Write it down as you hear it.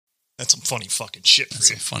That's some funny fucking shit for That's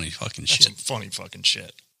you. some funny fucking That's shit. some funny fucking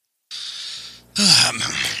shit.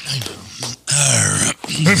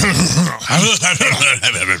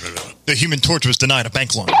 The Human Torch was denied a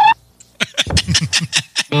bank loan.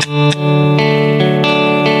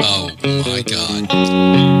 Oh my God.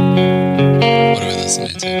 What are we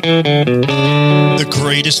listening to? The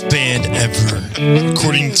greatest band ever,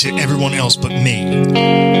 according to everyone else but me.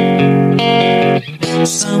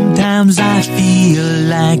 Sometimes I feel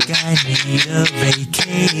like I need a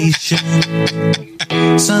vacation.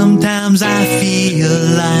 Sometimes I feel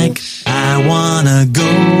like I wanna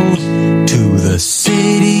go to the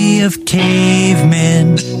city of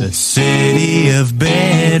cavemen, the city of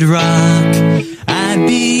bedrock. I'd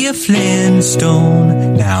be a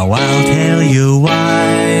Flintstone, now I'll tell you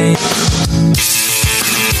why.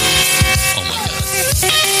 Oh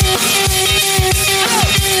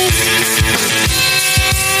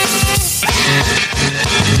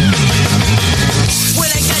my God.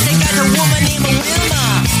 Well, I got a woman named Wilma.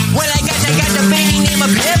 Well, I got a baby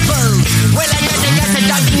named Pepper. Well, I got a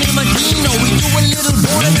doggy named Dino. We do a little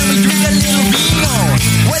boy and then we drink a little vino.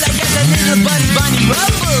 Well, I got a little buddy, Bonnie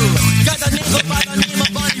Rubble. Got a nigga by the name of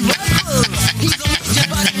Bonnie Rubble. He's a major,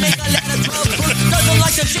 but he make a lot of trouble. Doesn't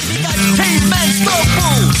like the shit, he got caveman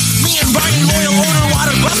stubble. Me and Barney loyal odor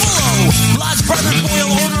water buffalo. Lost brothers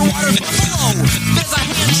loyal odor water buffalo. There's a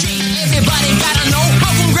handshake, everybody gotta know.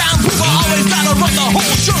 How come ground people always gotta run the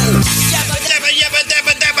whole show? Yabba dabba yabba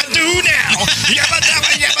dabba dabba do now. Yabba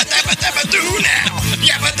dabba yabba dabba dabba do now.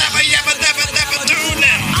 Yabba dabba yabba dabba dabba do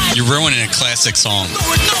now. You're ruining a classic song.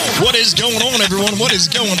 What is going on, everyone? What is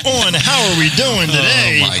going on? How are we doing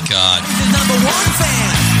today? Oh my God.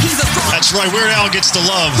 That's right. Weird Al gets the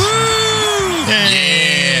love.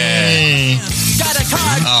 Yay.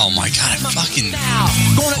 Oh my God. I fucking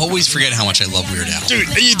always forget how much I love Weird Al. Dude,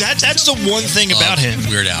 that's the one thing about him.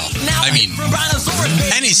 Weird Al. I mean,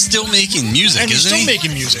 and he's still making music, And he's isn't still he?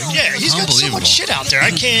 making music. Yeah, he's got so Unbelievable. much shit out there.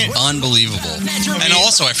 I can't. Unbelievable. And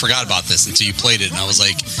also, I forgot about this until you played it, and I was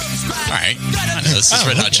like, all right, I know this is Oh,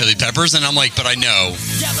 Red Hot okay. Chili Peppers, and I'm like, but I know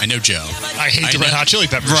Joe. I hate the Red Hot Chili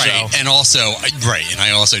Peppers Right, show. and also, and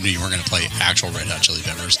I also knew you weren't going to play actual Red Hot Chili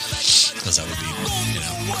Peppers, because that would be,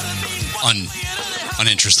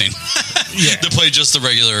 uninteresting. Yeah. To play just the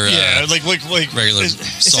regular, Yeah, like regular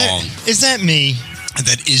song. Is that me?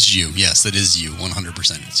 That is you. Yes, that is you.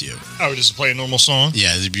 100% it's you. Oh, just play a normal song?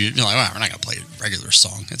 Yeah, you're like, wow, we're not going to play a regular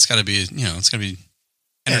song. It's got to be, it's got to be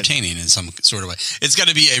entertaining in some sort of way. It's got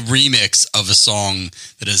to be a remix of a song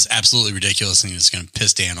that is absolutely ridiculous and it's going to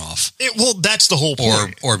piss Dan off. Well, that's the whole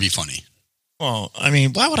point. Or be funny. Well, I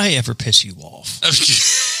mean, why would I ever piss you off?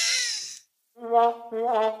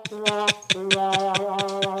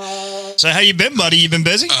 So how you been, buddy? You been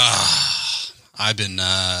busy? I've been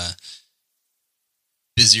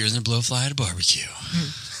busier than a blowfly at a barbecue.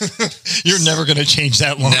 You're never going to change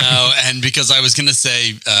that line. No, and because I was going to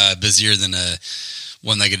say busier than a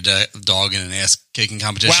one-legged dog in an ass-kicking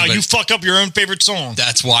competition. Wow, but you fuck up your own favorite song.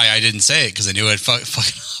 that's why I didn't say it, because I knew I'd fuck it up. I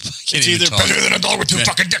can't It's even either talk. better than a dog with two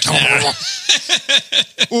fucking dicks.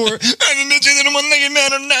 Or it's either than a one-legged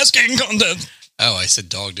man in an ass-kicking contest. Oh, I said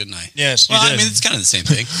dog, didn't I? Yes, you Well, did. I mean, it's kind of the same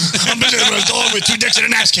thing. I'm better than a dog with two dicks in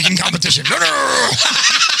an ass-kicking competition.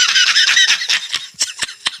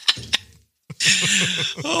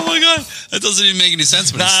 Oh my god, that doesn't even make any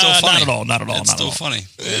sense, but it's still funny. Not at all. Not at all. It's not still at all. funny.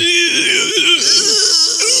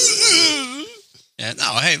 Yeah,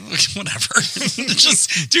 no, hey, look, whatever.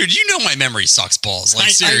 Just, dude, you know my memory sucks balls. Like,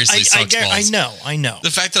 seriously, sucks balls. I know.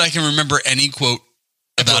 The fact that I can remember any quote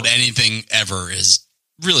about anything ever is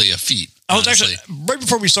really a feat. I was honestly. actually right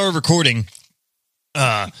before we started recording.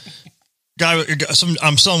 I'm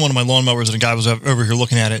selling one of my lawnmowers, and a guy was over here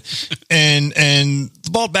looking at it, and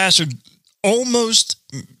the bald bastard almost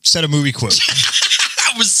said a movie quote.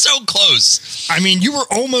 That was so close. I mean, you were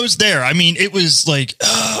almost there. I mean, it was like,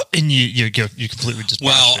 and you completely just.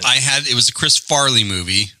 Well, botched it was a Chris Farley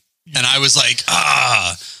movie, and I was like,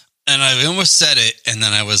 and I almost said it, and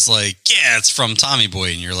then I was like, yeah, it's from Tommy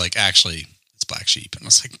Boy, and you're like, actually, it's Black Sheep, and I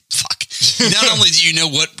was like, fuck. Not only do you know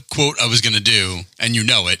what quote I was going to do, and you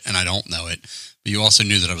know it, and I don't know it, but you also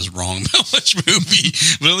knew that I was wrong about which movie,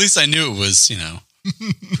 but at least I knew it was,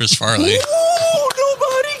 Chris Farley.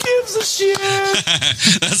 Nobody gives a shit.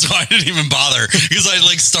 That's why I didn't even bother, because I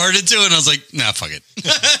started to, and I was like, nah, fuck it.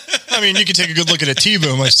 I mean, you can take a good look at a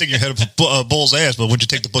T-bone by sticking your head up a bull's ass, but would you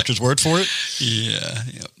take the butcher's word for it? Yeah.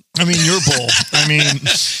 Yep. I mean, you're bull. I mean,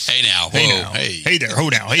 Hey now. Whoa. hey now, Hey. hey there, ho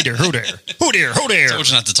now, hey there, ho there, ho there, ho there. I told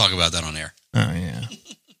you not to talk about that on air. Oh yeah.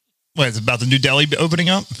 What, it's about the New Delhi opening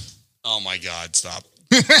up? Oh my God, stop.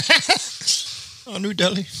 Oh, New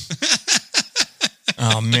Delhi.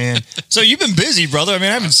 Oh man! So you've been busy, brother. I mean,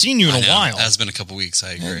 I haven't seen you in a while. It has been a couple weeks.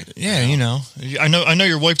 I agree. Yeah, you know, I know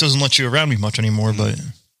your wife doesn't let you around me much anymore, but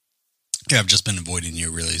Yeah, I've just been avoiding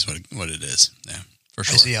you. Really, is what it is. Yeah, for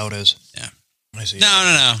sure. I see how it is. Yeah. I see.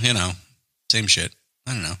 No. You know, same shit.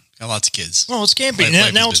 I don't know. Got lots of kids. Well, it's camping.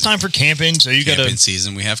 Life Now is it's busy. time for camping, so you Camping gotta.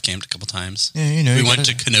 season. We have camped a couple times. Yeah, you know, we you went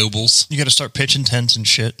gotta- to Knoebels. You got to start pitching tents and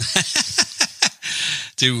shit.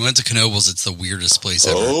 Dude, we went to Knoebels. It's the weirdest place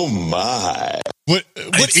ever. Oh my. What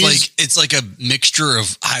It's like a mixture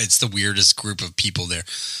of. It's the weirdest group of people there.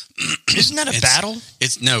 Isn't that a battle?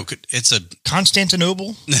 It's a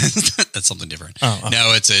Constantinople? that's something different. Oh.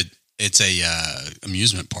 No, it's a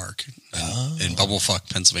amusement park in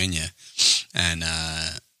Bumblefuck, Pennsylvania, and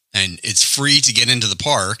it's free to get into the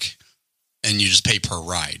park, and you just pay per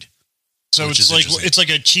ride. So Which is interesting. it's like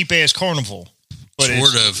a cheap ass carnival. But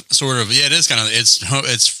Sort of. Yeah, it is kind of.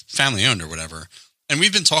 It's family owned or whatever. And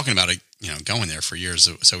we've been talking about it, going there for years.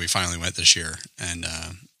 So we finally went this year, and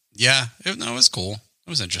it was cool. It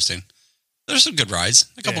was interesting. There's some good rides,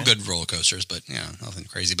 a couple good roller coasters, but nothing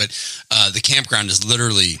crazy. But the campground is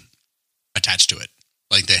literally attached to it.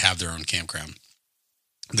 Like they have their own campground.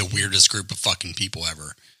 The weirdest group of fucking people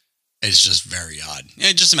ever. It's just very odd.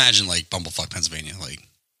 Yeah, just imagine like Bumblefuck, Pennsylvania, like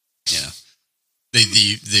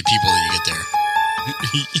the people that you get there.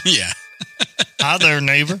 Yeah. Hi there,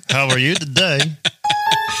 neighbor. How are you today?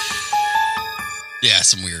 Yeah,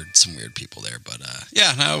 some weird people there, but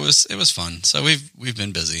it was fun. So we've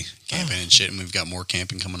been busy camping and shit, and we've got more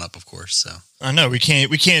camping coming up, of course. So I know we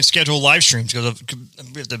can't schedule live streams because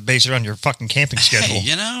we have to base it on your fucking camping schedule.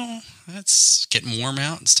 Hey, it's getting warm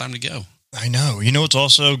out. It's time to go. I know. You know what's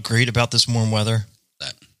also great about this warm weather?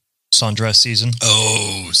 That Sundress season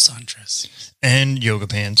oh sundress and yoga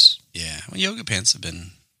pants. yeah. Well, yoga pants have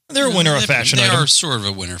been They're a winter fashion They item. are sort of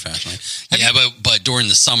a winter fashion item. Yeah, but during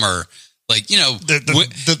the summer. Like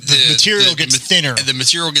the material gets thinner. The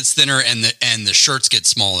material gets thinner, and the shirts get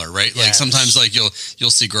smaller, right? Like Yes. sometimes, like you'll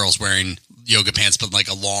see girls wearing yoga pants, but like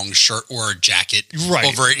a long shirt or a jacket Right.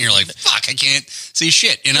 over it, and you're like, "Fuck, I can't see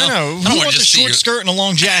shit." You know, I know. I Who don't want wants to a just see short your skirt and a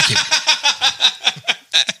long jacket?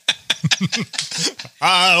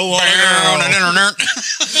 I want a girl.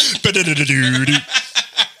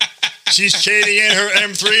 She's trading in her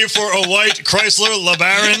M3 for a white Chrysler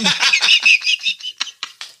LeBaron.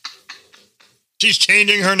 She's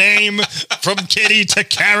changing her name from Kitty to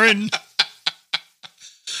Karen.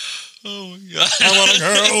 Oh my god! I want a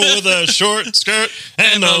girl with a short skirt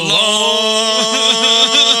and a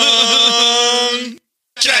long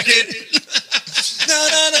jacket.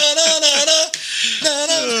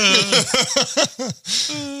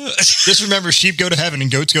 Just remember, sheep go to heaven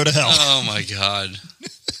and goats go to hell. Oh my god!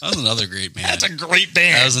 That was another great band. That's a great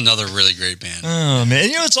band. That was another really great band. Oh man,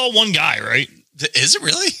 it's all one guy, right? Is it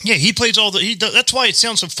really? Yeah, he plays all the. He does, that's why it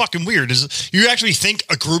sounds so fucking weird. Is you actually think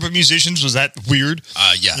a group of musicians was that weird?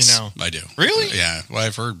 Yes, I do. Really? Yeah. Well,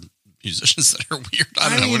 I've heard musicians that are weird. I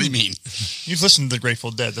don't know. What do you mean? You've listened to the Grateful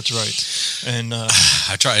Dead. That's right. And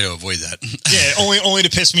I try to avoid that. yeah, only to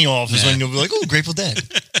piss me off is when you'll be like, "Oh, Grateful Dead."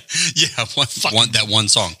 Yeah, that one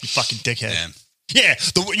song. You fucking dickhead. Yeah. Yeah,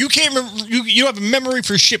 you can't remember. You have a memory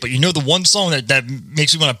for shit, but you know the one song that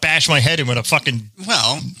makes me want to bash my head in with a fucking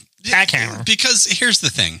jackhammer. Because here's the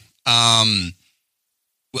thing.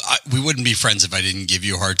 We wouldn't be friends if I didn't give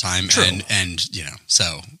you a hard time. True. And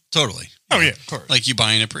so totally. Oh yeah, of course. Like you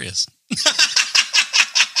buying a Prius.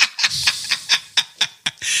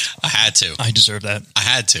 I had to. I deserve that. I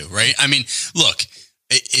had to, right? I mean, look,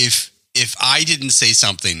 if I didn't say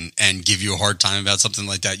something and give you a hard time about something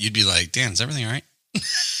like that, you'd be like, "Dan, is everything all right?"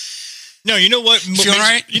 No, you know what? Feel all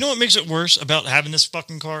right? You know what makes it worse about having this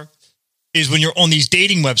fucking car? Is when you're on these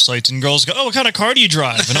dating websites and girls go, "Oh, what kind of car do you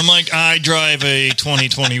drive?" And I'm like, "I drive a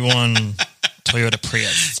 2021 Toyota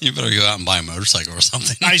Prius." You better go out and buy a motorcycle or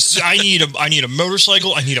something. I need a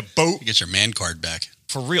motorcycle. I need a boat. Get your man card back.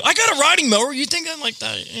 For real. I got a riding mower. You think I'm like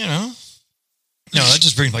that, No, that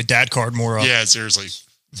just brings my dad card more up. Yeah, seriously.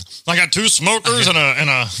 I got two smokers and a I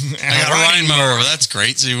got a riding mower. Well, that's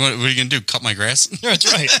great. So what are you going to do? Cut my grass?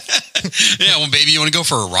 That's right. Yeah, well, baby, you want to go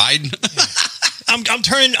for a ride? I'm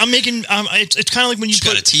making, it's kind of like when you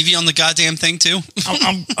got a TV on the goddamn thing too.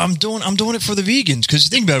 I'm doing it for the vegans. Cause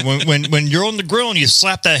think about it. When you're on the grill and you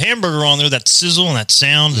slap that hamburger on there, that sizzle and that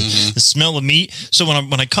sound, the smell of meat. So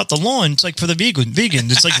when I cut the lawn, it's like for the vegan.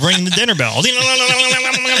 It's like ringing the dinner bell.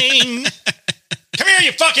 Come here,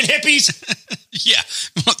 you fucking hippies. Yeah.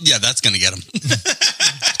 Yeah, that's going to get them.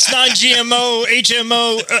 It's non-GMO,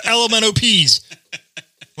 HMO, LMNOPs.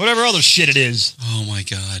 Whatever other shit it is. Oh, my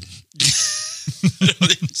God.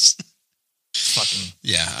 Fucking.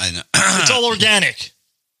 Yeah, I know. It's all organic.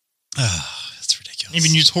 Oh, that's ridiculous.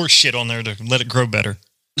 Even use horse shit on there to let it grow better.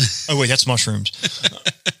 Oh wait, that's mushrooms.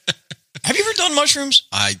 Have you ever done mushrooms?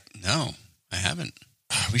 No, I haven't.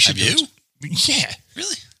 We should. Have you? Yeah.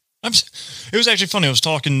 Really? It was actually funny. I was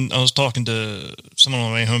talking to someone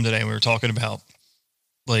on the way home today, and we were talking about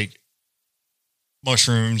like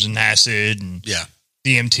mushrooms and acid and Yeah.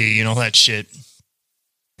 DMT and all that shit.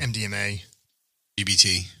 MDMA,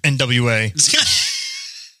 BBT, NWA,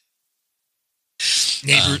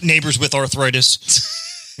 neighbors with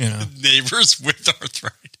arthritis. You know, neighbors with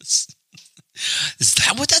arthritis. Is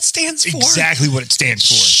that what that stands for? exactly what it stands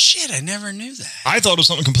for. Shit, I never knew that. I thought it was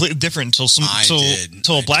something completely different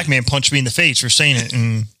until a black man punched me in the face for saying it,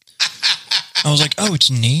 and I was like, "Oh, it's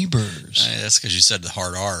neighbors." That's because you said the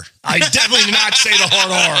hard R. I definitely did not say the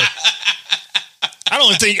hard R. I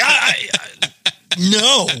don't think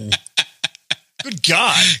no. Good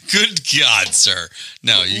God. Good God, sir.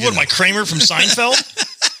 No, you. What am I, Kramer from Seinfeld?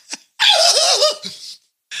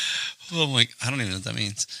 Oh my! I don't even know what that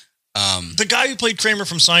means. The guy who played Kramer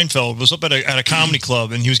from Seinfeld was up at a comedy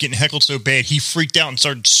club, and he was getting heckled so bad he freaked out and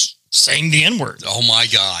started saying the N-word. Oh my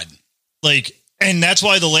God! Like, and that's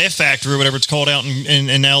why the Laugh Factory or whatever it's called out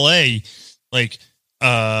in L.A. Like,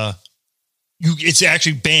 it's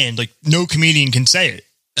actually banned. Like, no comedian can say it.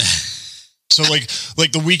 So like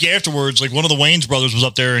the week afterwards, like one of the Wayans brothers was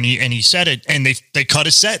up there and he said it, and they cut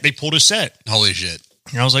his set. They pulled his set. Holy shit!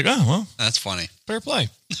 And I was like, oh well, That's funny. fair play.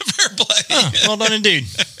 Fair play. Well done indeed.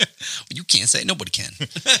 You can't say it. Nobody can.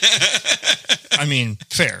 I mean,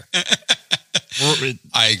 fair.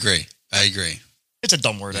 I agree. It's a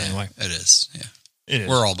dumb word anyway. It is. Yeah. It is.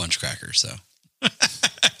 We're all a bunch of crackers, so.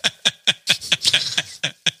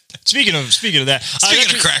 Speaking of that,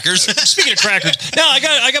 Speaking of crackers. Speaking of crackers, no, I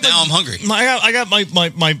got. Now I'm hungry. I got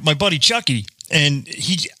my buddy Chucky, and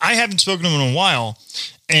I haven't spoken to him in a while,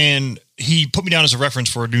 and he put me down as a reference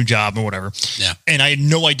for a new job or whatever. Yeah. And I had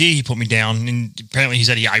no idea he put me down, and apparently he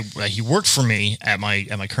said he worked for me at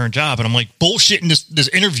my current job, and I'm like bullshitting this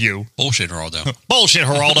interview. Bullshit, Geraldo. Bullshit,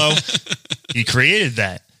 Geraldo. He created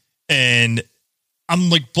that, and I'm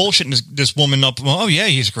like bullshitting this woman up. Oh yeah,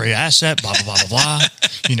 he's a great asset. Blah blah blah blah blah.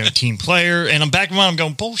 You know, team player. And I'm back in mind. I'm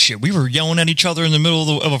going bullshit. We were yelling at each other in the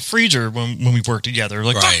middle of a freezer when we worked together.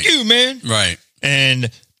 Like Right. fuck you, man. Right.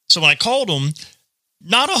 And so when I called him,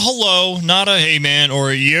 not a hello, not a hey man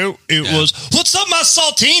or a you. It was what's up, my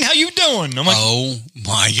saltine? How you doing? I'm like, Oh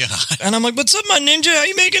my God. and I'm like, what's up, my ninja? How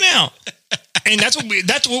you making out? And that's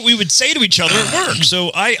what we would say to each other at work.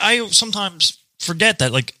 So I sometimes forget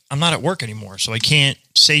that like I'm not at work anymore, so I can't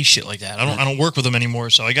say shit like that. I don't work with them anymore,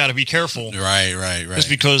 so I got to be careful. Right. Just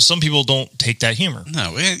because some people don't take that humor.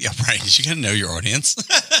 No, yeah, right. You got to know your audience.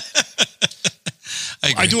 I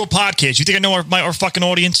agree. I do a podcast. You think I know our fucking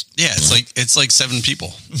audience? Yeah, it's like 7 people.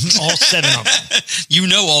 All 7 of them. You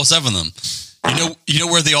know all 7 of them. You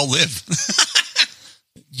know where they all live.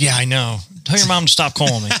 Yeah, I know. Tell your mom to stop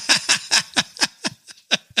calling me.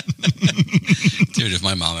 Dude, if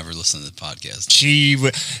my mom ever listened to the podcast. She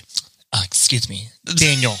would. Excuse me,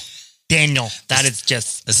 Daniel. That is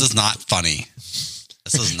just. This is not funny.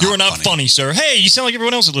 This is not You are not funny, sir. Hey, you sound like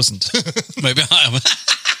everyone else who listened. Maybe I'm.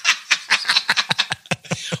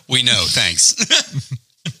 We know. Thanks.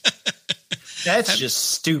 That's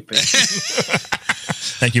just stupid.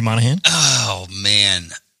 Thank you, Monahan. Oh,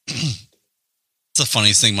 man. It's the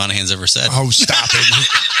funniest thing Monahan's ever said. Oh, stop it.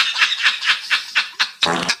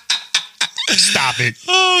 Stop it.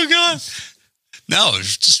 Oh, God. No,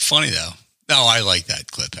 it's just funny, though. No, I like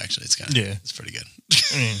that clip, actually. It's kind of, it's pretty good.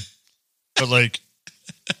 I mean, but like,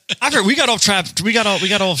 I heard we got off track. We got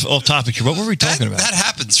off topic here. What were we talking about? That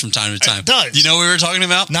happens from time to time. It does. You know what we were talking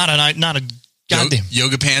about? Not a goddamn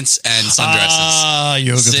Yoga pants and sundresses.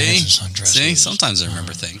 Yoga See? pants and sundresses. See? Sometimes I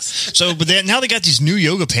remember things. So, but now they got these new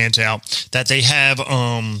yoga pants out that they have.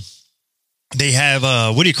 They have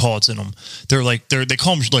what do you call it in them? They're like they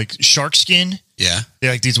call them like shark skin. Yeah.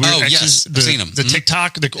 They're like these weird X's. Yes. I've seen them. The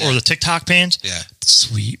TikTok or the TikTok pants. Yeah.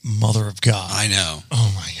 Sweet mother of God. I know.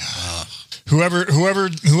 Oh my God.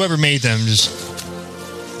 Whoever made them just.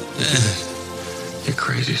 You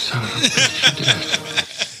crazy son of a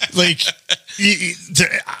bitch. Like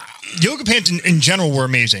yoga pants in general were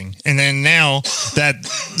amazing, and then now that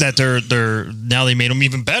they're now they made them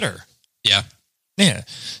even better. Yeah. Yeah.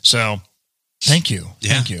 So. Thank you.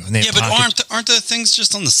 And they have but pockets. aren't the things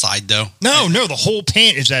just on the side though? No, the whole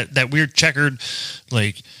pant is that weird checkered,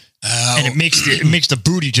 like, and it makes the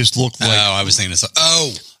booty just look like. Oh, I was thinking this.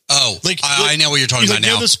 Like I know what you're talking about now.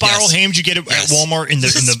 You know the spiral hams you get at Walmart in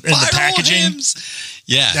the packaging. Hams?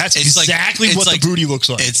 Yeah, that's exactly what the booty looks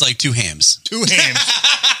like. It's like 2 hams. 2 hams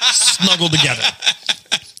snuggled together,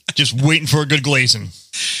 just waiting for a good glazing.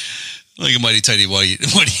 Like a mighty tidy whitey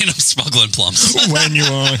and I'm smuggling plums. When you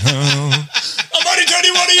want home. A mighty tidy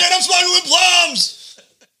whitey and I'm smuggling plums.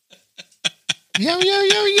 Yo, yo,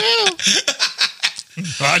 yo, yo.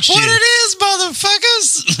 Oh, shit. What it is,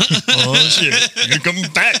 motherfuckers? Oh, shit. Here comes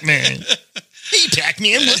Pac-Man. Hey,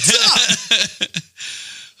 Pac-Man, what's up?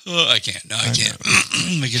 Oh, I can't. No, I can't.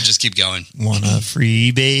 We can just keep going. Want a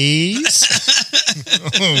freebase?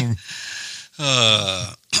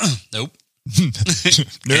 Nope.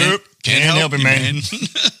 Nope. Can't help it, you, man.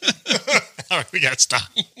 All right, we got to stop.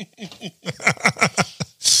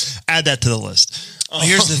 Add that to the list. Well,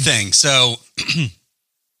 here's the thing. So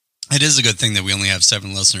it is a good thing that we only have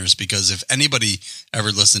 7 listeners, because if anybody ever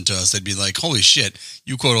listened to us, they'd be like, holy shit,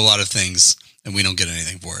 you quote a lot of things and we don't get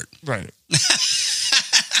anything for it. Right.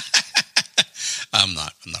 I'm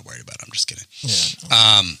not worried about it. I'm just kidding.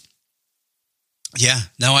 Yeah. Yeah.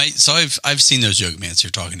 No, I've seen those yoga pants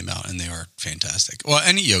you're talking about, and they are fantastic. Well,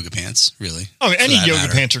 any yoga pants, really. Oh, any that yoga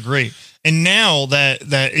matter. pants are great. And now that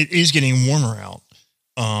it is getting warmer out,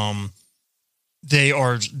 they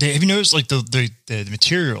have you noticed like the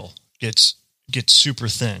material gets super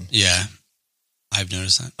thin. Yeah. I've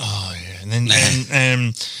noticed that. Oh yeah. And then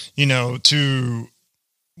and you know, to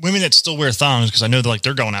women that still wear thongs, because I know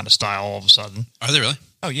they're going out of style all of a sudden. Are they really?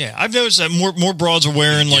 Oh yeah, I've noticed that more broads are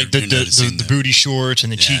wearing like You're noticing the that. booty shorts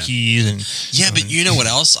and the cheekies and Yeah, but you know what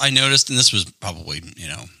else I noticed, and this was probably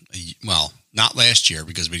well, not last year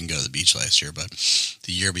because we didn't go to the beach last year, but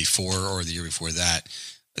the year before or the year before that,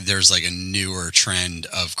 there's like a newer trend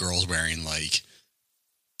of girls wearing like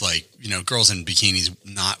girls in bikinis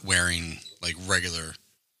not wearing like regular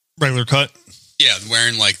cut. Yeah,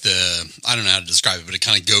 wearing like I don't know how to describe it, but it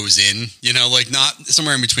kind of goes in, like not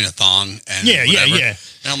somewhere in between a thong and whatever. Yeah.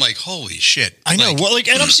 And I'm like, holy shit. I know. Like, Well,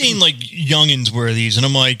 and I'm seeing like youngins wear these, and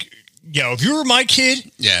I'm like, yo, if you were my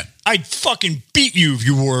kid, yeah. I'd fucking beat you if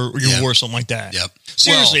you wore something like that. Yep.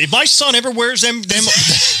 Seriously, if my son ever wears them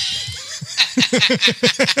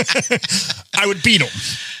I would beat him.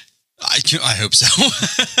 I hope so.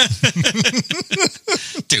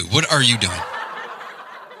 Dude, what are you doing?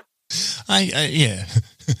 Yeah.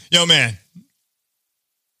 Yo, man.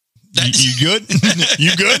 You good?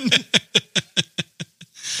 You good?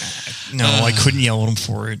 No, I couldn't yell at him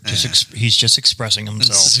for it. He's just expressing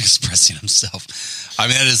himself. He's expressing himself. I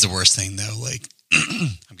mean, that is the worst thing, though. Like,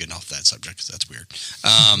 I'm getting off that subject because that's weird.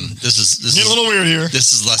 This is Getting a little weird here.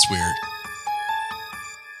 This is less weird.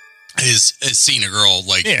 Is seeing a girl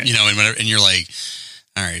like and you're like,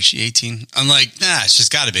 all right, is she 18? I'm like, nah, she's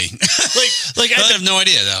got to be. Like I have no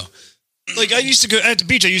idea though. Like I used to go at the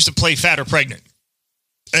beach. I used to play Fat or Pregnant,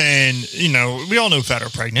 and we all know Fat or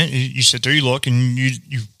Pregnant. You sit there, you look, and you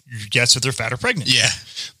guess if they're fat or pregnant. Yeah,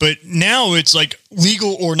 but now it's like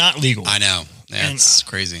legal or not legal. I know. That's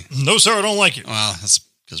crazy. No, sir, I don't like it. Well, that's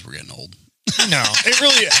because we're getting old. No, it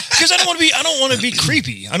really because I don't want to be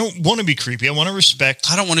creepy. I don't want to be creepy. I want to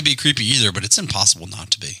respect. I don't want to be creepy either, but it's impossible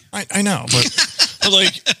not to be. I know, but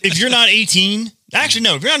like if you're not 18, actually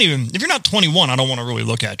no, if you're not 21, I don't want to really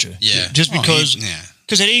look at you. Yeah, just because.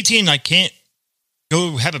 Because at 18, I can't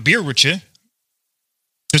go have a beer with you.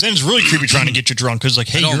 Because then it's really creepy trying to get you drunk. Because like,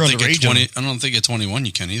 hey, you're underage. I don't think at 21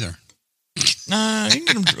 you can either. Nah, you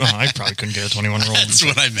can get I probably couldn't get a 21-year-old. That's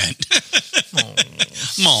what I meant.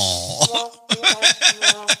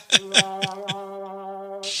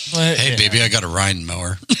 Hey, baby, I got a riding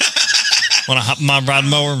mower. Want to hop my riding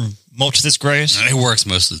mower and mulch this grass? It works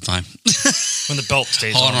most of the time. When the belt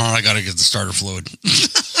stays Hold on, I got to get the starter fluid.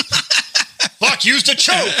 Fuck, use the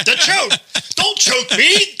choke. The choke. Don't choke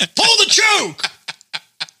me. Pull the choke.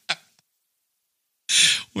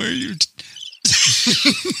 Where are you?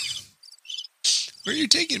 Where are you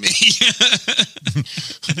taking me?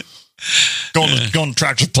 Going to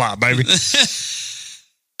Tractor Supply, baby.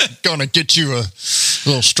 Gonna get you a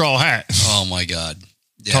little straw hat. Oh my God.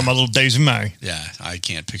 Yeah. Talking about little Daisy May. Yeah, I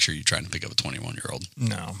can't picture you trying to pick up a 21-year-old.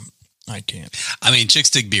 No, I can't. I mean, chicks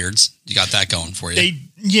dig beards. You got that going for you.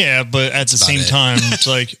 Yeah, but at the same time, it's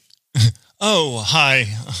like, oh, hi,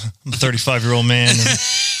 I'm a 35-year-old man, and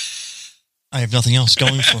I have nothing else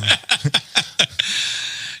going for me.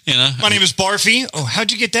 My name is Barfy. Oh,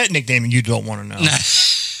 how'd you get that nickname? You don't want to know.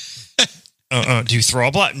 Do you throw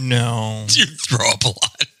up a lot? No. Do you throw up a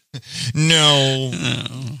lot? No.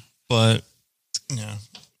 But, yeah.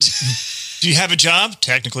 Do you have a job?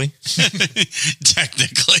 Technically.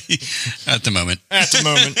 Technically. At the moment. Ask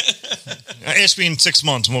me in 6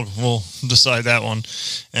 months and we'll decide that one.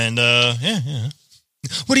 And, yeah.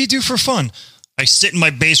 What do you do for fun? I sit in my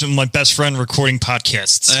basement with my best friend recording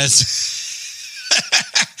podcasts.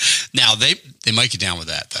 Now they might get down with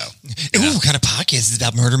that though. Ooh, what kind of podcast is it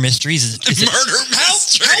about murder mysteries? Is it Murder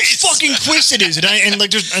mysteries. How fucking twisted is it? And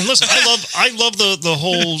listen, I love the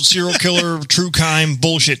whole serial killer true crime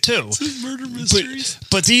bullshit too. Murder mysteries.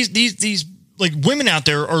 But these like women out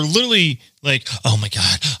there are literally like, oh my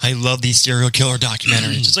god, I love these serial killer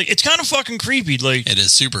documentaries. It's like it's kind of fucking creepy. Like It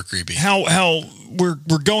is super creepy. how we're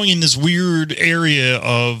going in this weird area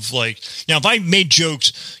of like, now if I made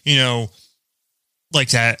jokes, you know, like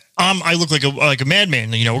that, I look like a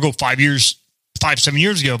madman. You know, we'll go 7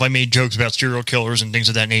 years ago, if I made jokes about serial killers and things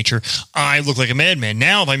of that nature, I look like a madman.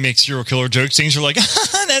 Now, if I make serial killer jokes, things are like,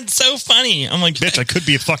 that's so funny. I'm like, bitch, I could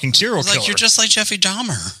be a fucking serial killer. Like, you're just like Jeffrey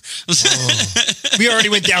Dahmer. We already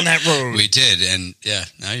went down that road. We did, and yeah,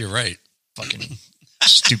 now you're right. Fucking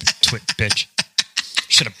stupid twit bitch.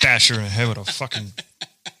 Should have bashed her in the head with a fucking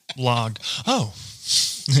log. Oh,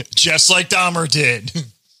 just like Dahmer did.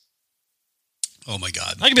 Oh my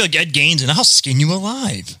god. I could be like Ed Gaines, and I'll skin you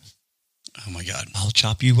alive. Oh my god. I'll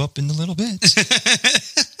chop you up into little bits.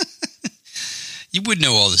 You would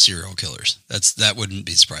know all the serial killers. That wouldn't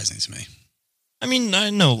be surprising to me. I mean, I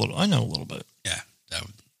know a little bit. Yeah,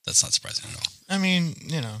 that's not surprising at all. I mean,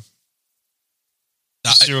 you know,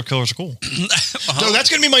 I- serial killers are cool. Uh-huh. No, that's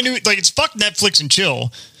gonna be my new. Like, it's fuck Netflix and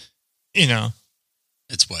chill. You know,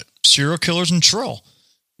 It's what? serial killers and trill.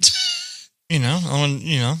 You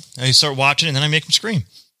know, I start watching and then I make them scream.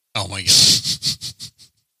 Oh my god.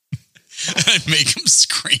 I'd make them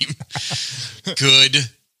scream. Good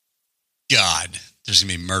God. There's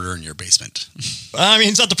going to be murder in your basement. I mean,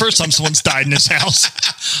 it's not the first time someone's died in this house.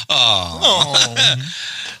 Oh.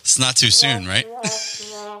 It's not too soon, right?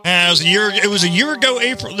 It was a year ago,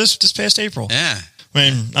 April. This past April, Yeah.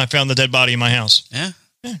 when I found the dead body in my house. Yeah.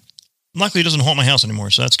 Luckily, it doesn't haunt my house anymore,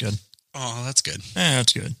 so that's good. Oh, that's good. Yeah,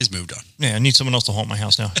 that's good. He's moved on. Yeah, I need someone else to haunt my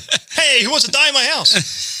house now. Hey, who wants to die in my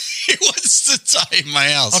house? He wants to die in my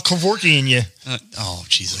house. I'll Kevorkian in you. Oh,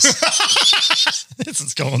 Jesus. This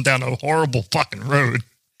is going down a horrible fucking road.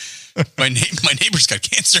 My neighbor's got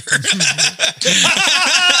cancer.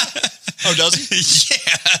 Oh, does he?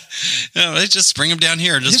 Yeah. No, they just bring him down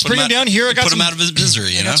here. Just bring him down here. I got put him some- out of his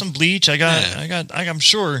misery. I got some bleach. I'm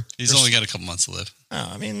sure. He's only got a couple months to live.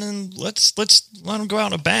 I mean, then let's let him go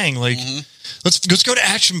out in a bang. Like, let's go to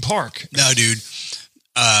Action Park. No, dude.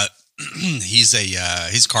 He's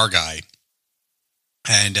a car guy,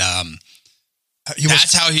 and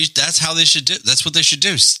that's how they should do. That's what they should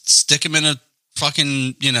do. Stick him in a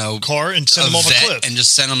fucking car and send him off a vet cliff and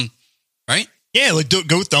just send him right. Yeah, like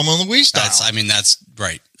go Thelma and Louise style. That's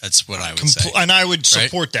right. That's what I would say. And I would Right?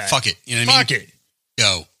 support that. Fuck it. You know what I mean? Fuck it.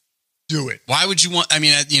 Go. Do it. Why would you want? I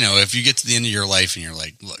mean, if you get to the end of your life and you're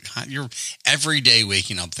like, look, you're every day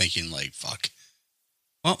waking up thinking like, fuck.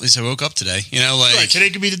 Well, at least I woke up today. Like Right, today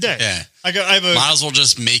could be the day. Yeah. I have a. Might as well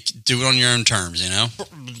just do it on your own terms.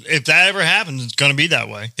 If that ever happens, it's going to be that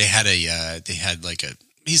way. They had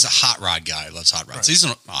he's a hot rod guy. Loves hot rods.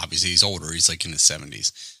 Right. Obviously he's older. He's like in his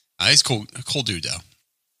 70s. He's cool. A cool dude though.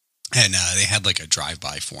 And they had like a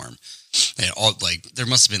drive-by for him. They had all there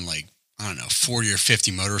must have been like, I don't know, 40 or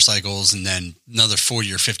 50 motorcycles and then another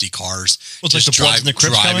 40 or 50 cars. Well, it's like the Bloods and the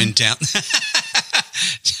Crips driving coming? down.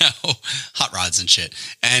 No, hot rods and shit.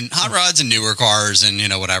 And hot rods and newer cars and,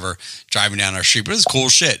 whatever, driving down our street. But it's cool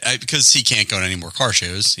shit. Because he can't go to any more car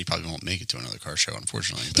shows. He probably won't make it to another car show,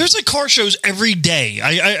 unfortunately. But, There's like car shows every day.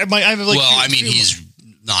 I have like. well, I mean, he's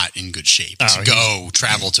not in good shape to go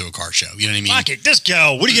travel to a car show. You know what I mean? Fuck it, just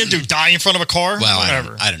go. What are you going to do? Die in front of a car? Well,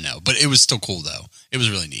 Whatever. I don't know. But it was still cool, though. It was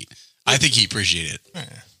really neat. I think he appreciated it.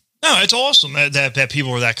 No, it's awesome that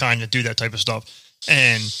people are that kind that do that type of stuff.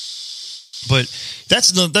 But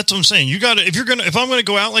that's what I'm saying. You got to if I'm gonna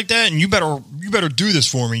go out like that, and you better do this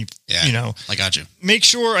for me. Yeah, I got you. Make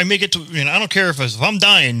sure I make it to. I don't care if I'm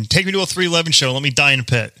dying. Take me to a 311 show. Let me die in a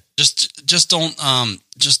pit. Just don't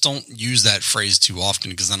use that phrase too often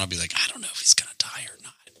because then I'll be like, I don't know if he's gonna die or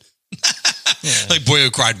not. Yeah. Like Boy Who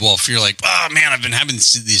Cried Wolf. You're like, oh man, I've been having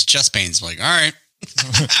these chest pains. I'm like, all right,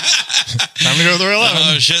 Time to go to 311.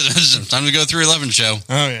 oh shit, time to go 311 show.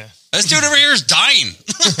 Oh yeah. This dude over here is dying.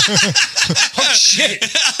 Oh shit.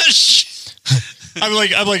 I'm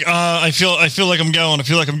like, I feel like I'm going.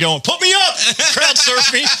 Put me up, crowd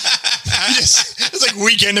surf me. It's like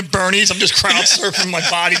Weekend at Bernie's. I'm just crowd surfing, my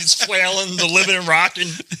body just flailing, the living and rocking.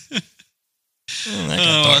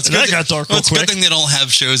 That got dark real It's a quick. good thing they don't have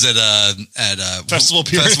shows at Festival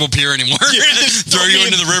Pier anymore. Throw you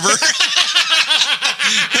into the river.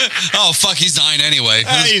 Oh fuck, he's dying anyway.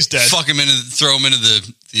 He's dead. Throw him into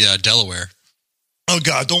the Delaware. Oh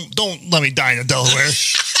God, don't let me die in the Delaware.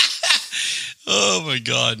 Oh my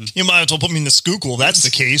God. You might as well put me in the Schuylkill. That's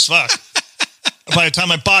the case. Fuck. By the time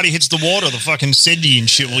my body hits the water, the fucking Sydney and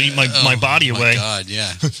shit will eat my body away. God,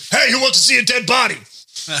 yeah. Hey, who wants to see a dead body?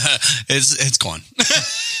 It's gone.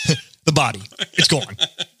 The body. It's gone.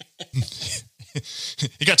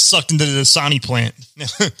 It got sucked into the Dasani plant.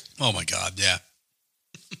 Oh my God, yeah.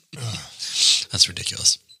 That's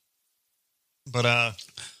ridiculous. But I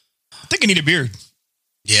think I need a beer.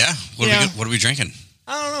 Yeah? What are we drinking?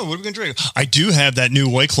 I don't know. What are we going to drink? I do have that new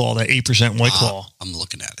White Claw, that 8% White Claw. I'm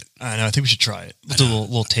looking at it. I know. I think we should try it. We'll do a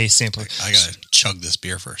little taste sampler. I got to chug this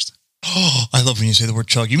beer first. Oh, I love when you say the word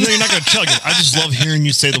chug. Even though you're not going to chug it, I just love hearing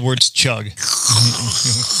you say the words chug.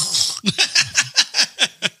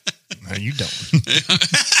 No, you don't.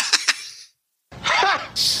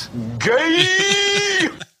 Gay!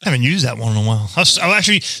 I haven't used that one in a while. I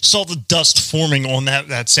actually saw the dust forming on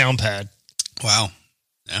that sound pad. Wow.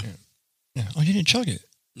 Yeah. Yeah. Oh, you didn't chug it.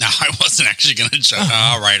 No, I wasn't actually going to chug.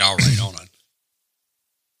 All right. Hold on.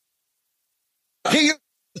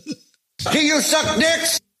 Do you suck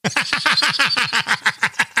dicks?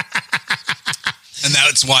 And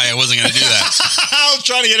that's why I wasn't going to do that. I was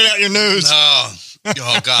trying to get it out your nose. Oh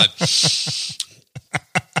God.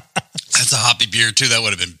 That's a hoppy beer too. That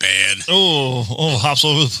would have been bad. Oh, hops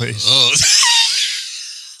all over the place. Oh,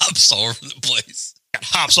 hops all over the place. Got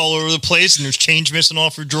hops all over the place, and there's change missing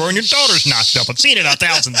off your drawer, and your daughter's knocked up. I've seen it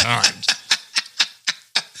 1,000 times.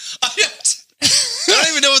 I don't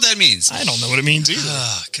even know what that means. I don't know what it means either.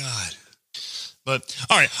 Oh God. But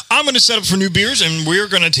all right, I'm going to set up for new beers, and we're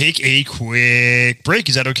going to take a quick break.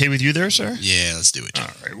 Is that okay with you there, sir? Yeah, let's do it. All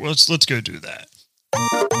right, well, let's go do that.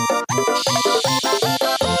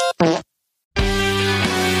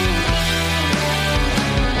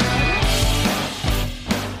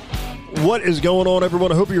 What is going on,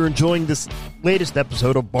 everyone? I hope you're enjoying this latest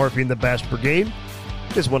episode of Barfy and the Bastard Brigade.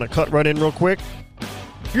 Just want to cut right in real quick.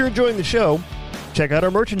 If you're enjoying the show, check out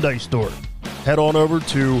our merchandise store. Head on over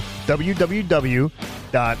to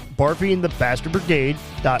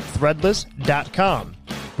www.barfyandthebastardbrigade.threadless.com.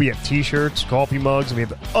 We have t-shirts, coffee mugs, and we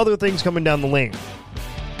have other things coming down the lane.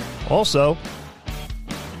 Also,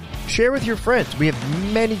 share with your friends. We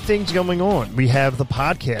have many things going on. We have the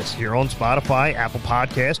podcast here on Spotify, Apple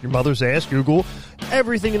Podcast, Your Mother's Ass, Google,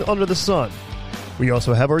 everything under the sun. We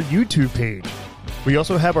also have our YouTube page. We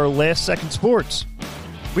also have our Last Second Sports.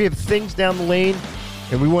 We have things down the lane,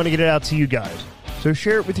 and we want to get it out to you guys. So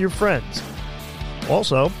share it with your friends.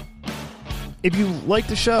 Also, if you like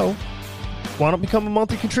the show, why don't become a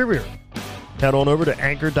monthly contributor? Head on over to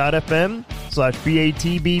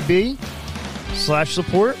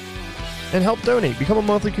anchor.fm/BATBB/support and help donate. Become a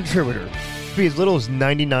monthly contributor. It'll be as little as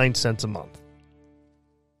 99 cents a month.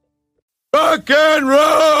 Rock and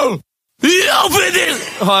roll! Open it!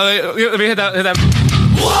 Oh, let me hit that.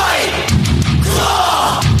 White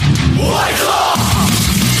Claw! White Claw!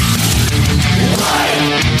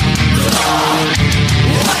 White Claw!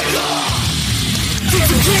 White Claw! Keep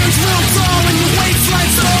the cage real tall and your weight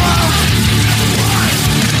slides on.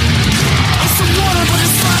 It's some water, but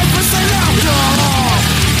it's 5% alcohol.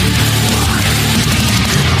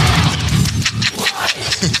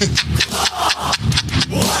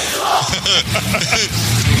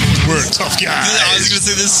 We're a tough guy. I was gonna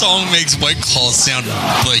say this song makes White Claw sound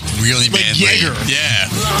like really Like manly. Jaeger. Yeah,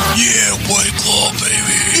 White Claw,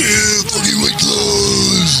 baby. Yeah, fucking White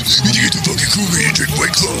Claws. You get the fucking cougar, you drink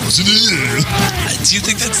White Claws. Do you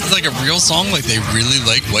think that's like a real song? Like they really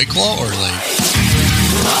like White Claw, or like?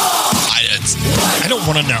 I don't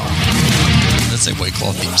want to know. Let's say White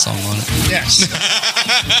Claw theme song on it. Yes.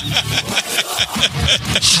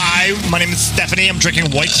 Hi, my name is Stephanie. I'm drinking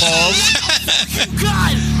White Claws.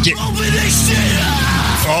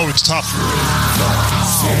 Oh, it's tough.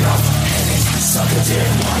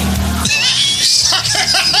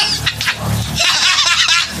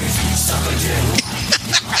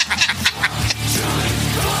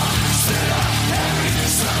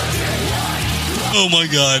 Oh my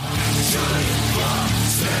God.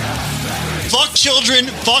 Fuck children,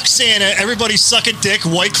 fuck Santa, everybody suck a dick,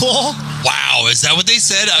 White Claw. Wow, is that what they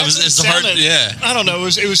said? It's hard. Yeah. I don't know.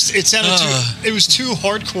 It sounded it was too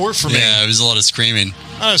hardcore for me. Yeah, it was a lot of screaming.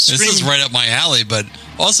 This is right up my alley, but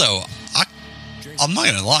also, I'm not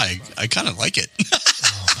gonna lie, I kind of like it.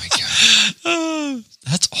 Oh my God,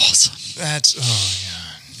 that's awesome. That's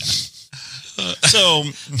So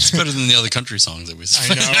it's better than the other country songs that we.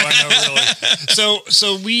 I know, really.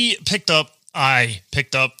 So I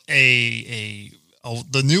picked up the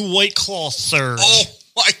new White Claw Third. Oh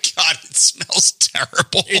my God, it smells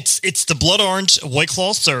terrible. It's the blood orange White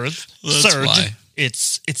Claw Third. That's why.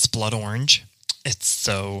 It's blood orange. It's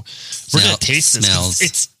so we're gonna taste this. Smells.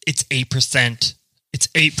 It's 8%. It's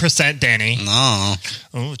 8%, Danny. No. Oh,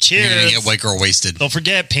 You're going cheers. to get white girl wasted. Don't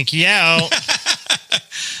forget, pinky out.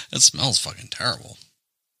 That smells fucking terrible.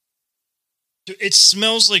 Dude, it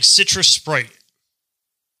smells like citrus Sprite.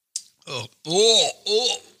 Oh.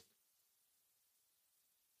 Oh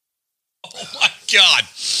my God.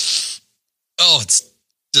 Oh, it's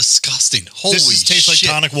disgusting. Holy This tastes like shit.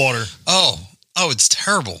 tonic water. Oh, it's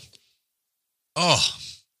terrible. Oh.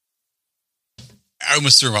 I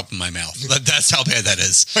almost threw up in my mouth. That's how bad that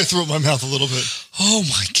is. I threw up my mouth a little bit. Oh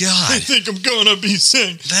my I God. think I'm gonna be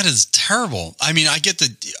sick. That is terrible. I mean, I get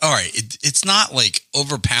all right. It's not like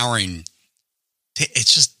overpowering.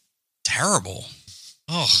 It's just terrible.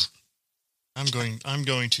 Oh, I'm going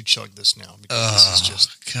to chug this now because this is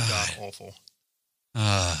just god awful.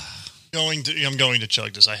 I'm going to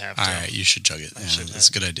chug this. I have to. All right, you should chug it. Yeah, should that's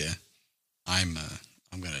a good idea. I'm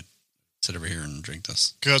gonna sit over here and drink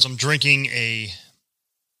this because I'm drinking a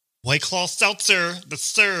White Claw Seltzer, the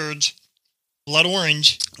Surge, blood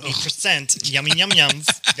orange, 8%, yummy yum yums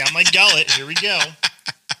down my gullet. Here we go.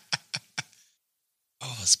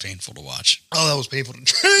 Oh, it's painful to watch. Oh, that was painful to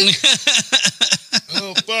drink.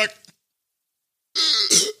 Oh fuck.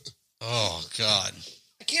 Oh God.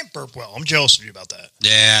 I can't burp well. I'm jealous of you about that.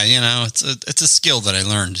 Yeah, it's a skill that I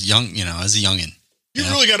learned as a youngin. You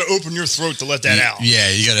really got to open your throat to let that out.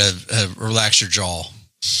 Yeah, you gotta relax your jaw.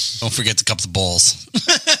 Don't forget to cup the balls.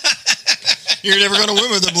 You're never going to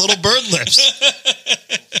win with them little bird lips.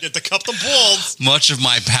 Get to cup the balls. Much of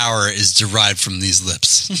my power is derived from these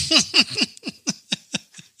lips.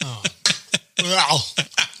 Wow.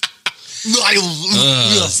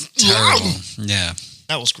 It's terrible. Yeah.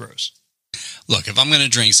 That was gross. Look, if I'm going to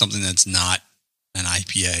drink something that's not an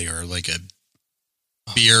IPA or like a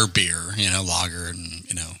beer, lager and,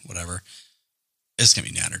 whatever, it's going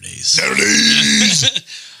to be Natter Days. Natter Days.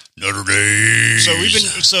 Natter Days.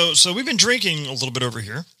 So we've been drinking a little bit over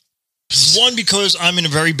here. One, because I'm in a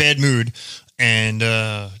very bad mood, and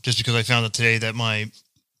just because I found out today that my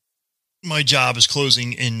job is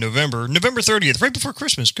closing in November 30th, right before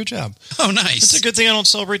Christmas. Good job. Oh, nice. It's a good thing I don't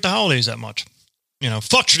celebrate the holidays that much.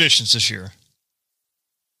 Fuck traditions this year.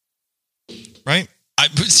 Right?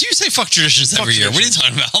 You say fuck traditions every year. What are you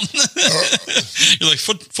talking about? You're like,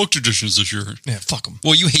 fuck traditions this year. Yeah, fuck them.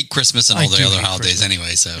 Well, you hate Christmas and all the other holidays Christmas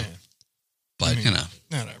anyway, so. Yeah. But,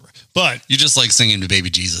 Whatever. But you just like singing to Baby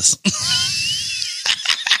Jesus.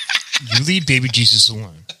 You leave Baby Jesus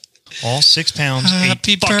alone. All 6 pounds,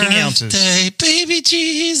 Happy 8 fucking birthday, ounces. Baby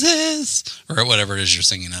Jesus. Or whatever it is you're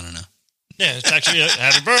singing. I don't know. Yeah, it's actually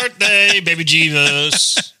Happy birthday, Baby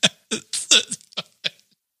Jesus.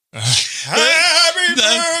 Happy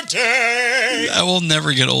birthday. That will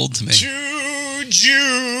never get old to me. To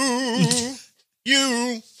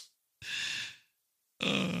you.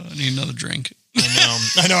 I need another drink.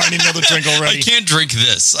 I know. I need another drink already. I can't drink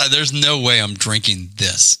this. There's no way I'm drinking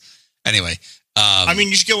this. Anyway.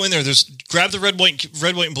 You should go in there. Grab the red,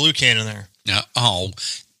 white, and blue can in there. Yeah. Oh,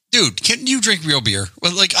 dude, can't you drink real beer?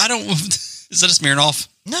 Well, I don't. Is that a Smirnoff?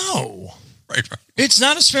 No. Right. It's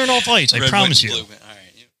not a Smirnoff Ice. Red, I promise white, you. and blue. All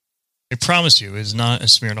right. I promise you, it's not a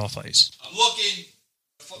Smirnoff Ice. I'm looking.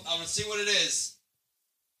 I'm going to see what it is.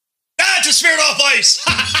 Ah, it's a Smirnoff Ice!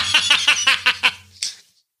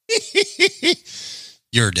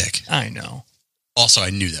 You're a dick. I know. Also, I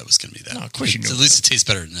knew that was going to be that. No, of course you knew. At least it tastes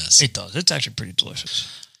better than this. It does. It's actually pretty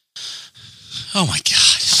delicious. Oh my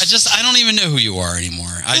God. I don't even know who you are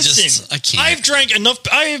anymore. Listen, I can't. I've drank enough.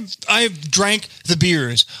 I have drank the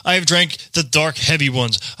beers. I have drank the dark, heavy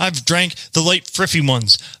ones. I've drank the light, friffy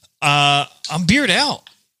ones. I'm beered out.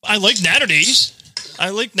 I like Natter Days.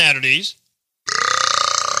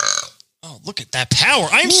 Oh, look at that power.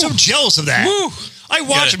 I am so jealous of that. Woo. I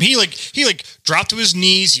watch him. He dropped to his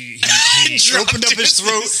knees. He opened up his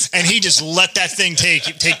throat and he just let that thing take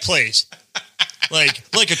place.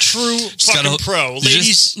 Like a true fucking pro.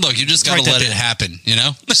 Ladies, you just got to let it happen,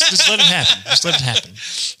 Just let it happen. Just let it happen.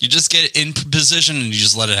 You just get in position and you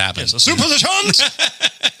just let it happen. Yes, suppositions.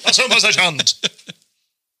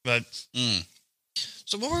 But,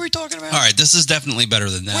 so what were we talking about? All right, this is definitely better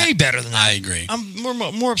than that. Way better than that. I agree. I'm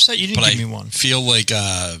more upset you didn't give me one. Feel like,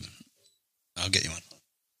 I'll get you one.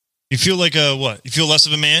 You feel like a what? You feel less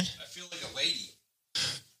of a man? I feel like a lady.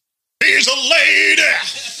 He's a lady.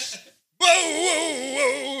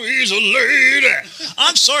 Whoa, he's a lady.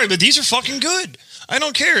 I'm sorry, but these are fucking good. I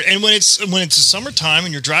don't care. And when it's the summertime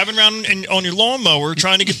and you're driving around on your lawnmower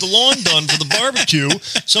trying to get the lawn done for the barbecue,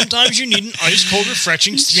 sometimes you need an ice cold,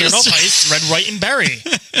 refreshing Smirnoff Ice, red, white, and berry.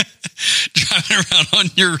 Driving around on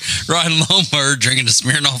your riding lawnmower drinking a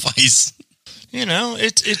Smirnoff Ice.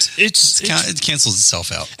 It cancels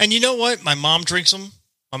itself out. And you know what? My mom drinks them.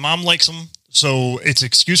 My mom likes them. So it's an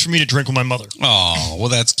excuse for me to drink with my mother. Oh, well,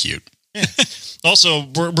 that's cute. Also,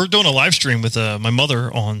 we're doing a live stream with my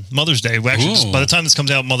mother on Mother's Day. We actually, Ooh. by the time this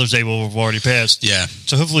comes out, Mother's Day will have already passed. Yeah.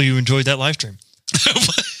 So hopefully you enjoyed that live stream.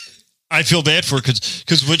 I feel bad for her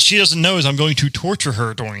because what she doesn't know is I'm going to torture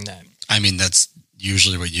her during that. I mean, that's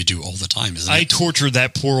usually what you do all the time, isn't I it? torture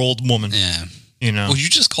that poor old woman. Yeah. You know. Well, you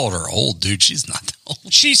just called her old, dude. She's not that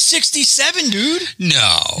old. She's 67, dude.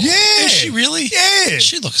 No. Yeah. Is she really? Yeah.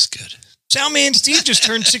 She looks good. Soundman Steve just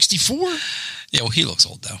turned 64. Yeah, well, he looks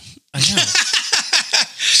old, though. I know.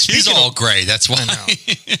 He's all gray. That's why. I know.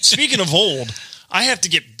 Speaking of old, I have to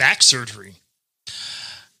get back surgery.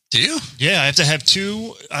 Do you? Yeah, I have to have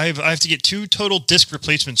two. I have to get 2 total disc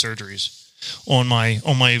replacement surgeries on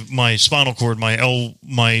my spinal cord, my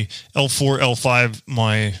L4, L5,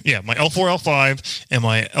 my L4, L5, and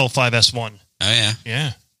my L5S1. Oh yeah.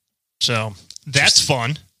 Yeah. So that's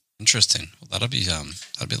fun. Interesting. Well, that'll be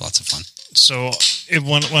lots of fun. So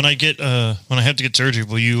when I have to get surgery,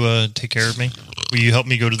 will you take care of me? Will you help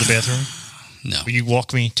me go to the bathroom? No. Will you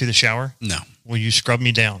walk me to the shower? No. Will you scrub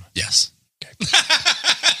me down? Yes.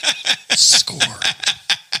 Score.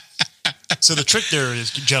 So the trick there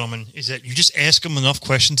is, gentlemen, is that you just ask them enough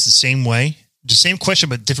questions the same way, the same question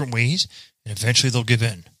but different ways, and eventually they'll give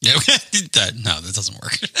in. Yeah. That doesn't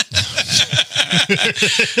work.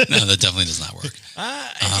 No, that definitely does not work.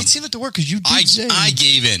 It seemed like to work because you did say. I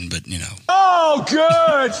gave in, but you know. Oh,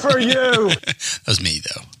 good for you. That was me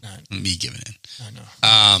though. Me giving in. I know.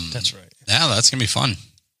 That's right. Yeah, that's gonna be fun.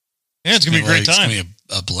 Yeah, it's gonna be a great time. It's gonna be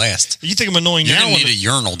a blast. You think I'm annoying You're now? gonna need a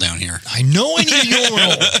urinal down here. I know I need a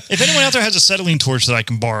urinal. If anyone out there has a acetylene torch that I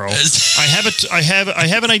can borrow, I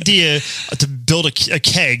have an idea to build a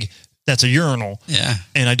keg that's a urinal. Yeah.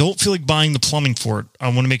 And I don't feel like buying the plumbing for it. I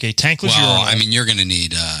want to make a tankless urinal. I mean, you're gonna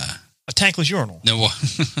need a tankless urinal. No, well,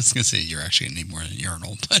 I was gonna say you're actually gonna need more than a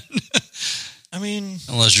urinal, but I mean,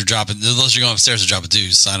 unless you're going upstairs to drop a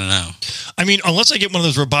deuce, I don't know. I mean, unless I get one of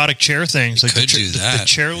those robotic chair things, like could do that. the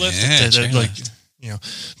chair lift, Yeah, that, like, you know.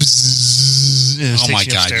 Oh my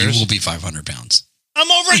God, you will be 500 pounds. I'm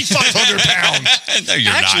already 500 pounds. No,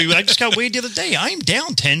 you're Actually, not. I just got weighed the other day. I'm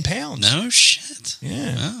down 10 pounds. No shit.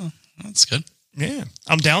 Yeah. Oh, that's good. Yeah,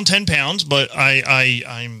 I'm down 10 pounds, but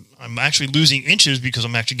I'm actually losing inches because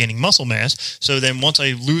I'm actually gaining muscle mass. So then once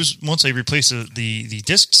I replace the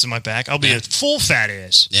discs in my back, I'll be a full fat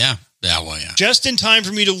ass. Yeah. Yeah. Well, yeah. Just in time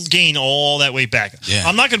for me to gain all that weight back. Yeah.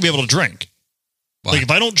 I'm not going to be able to drink. Why? Like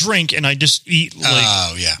if I don't drink and I just eat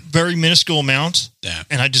very minuscule amounts,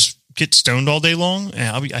 and I just get stoned all day long,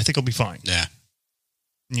 and I think I'll be fine. Yeah.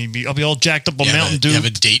 I'll be all jacked up on Mountain Dew. You have a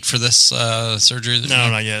date for this surgery? No,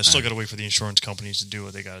 not yet. Still got to wait for the insurance companies to do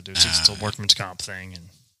what they got to do. Since it's a workman's comp thing, and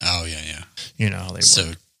you know how they so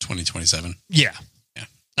work. 2027. Yeah.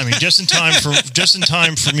 I mean, just in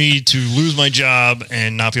time for me to lose my job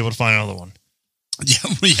and not be able to find another one. Yeah.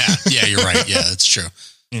 You're right. Yeah, that's true.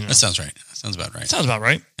 You know. That sounds right. That sounds about right. Sounds about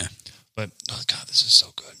right. Yeah. But oh God, this is so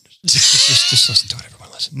good. Just listen to it, everyone.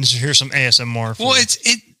 Listen. Here's some ASMR. For you.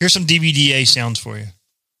 Here's some DVDA sounds for you.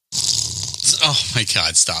 Oh my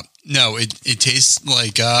God! Stop! No, it tastes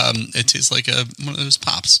like one of those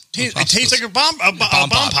pops. It tastes like a bomb pop.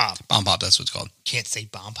 Bomb pop. That's what it's called. Can't say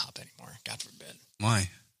bomb pop anymore. God forbid. Why?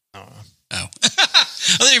 I don't know. Oh, I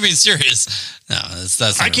thought you were being serious. No,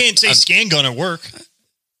 that's. I can't say scan gun at work.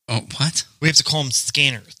 Oh, what? We have to call them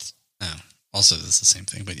scanners. Oh, also that's the same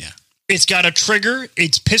thing, but yeah. It's got a trigger.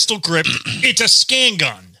 It's pistol grip. It's a scan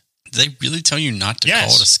gun. Did they really tell you not to call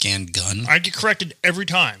it a scan gun? I get corrected every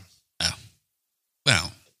time. Oh.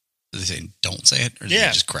 Well, do they say don't say it, or do they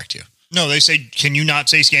just correct you? No, they say, can you not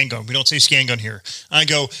say scan gun? We don't say scan gun here. I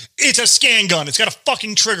go, it's a scan gun. It's got a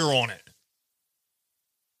fucking trigger on it.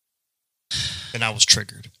 And I was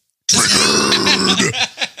triggered. Let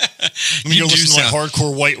me go listen to my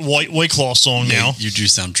hardcore white claw song now. You do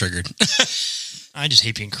sound triggered. I just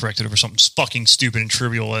hate being corrected over something fucking stupid and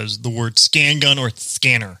trivial as the word scan gun or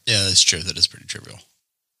scanner. Yeah, that's true. That is pretty trivial.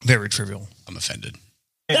 Very trivial. I'm offended.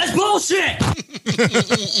 That's bullshit!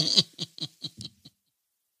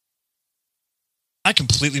 I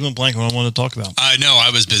completely went blank on what I wanted to talk about. I know.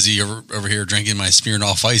 I was busy over here drinking my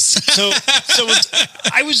Smirnoff Ice. So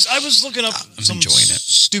I was looking up some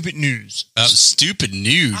stupid news. Stupid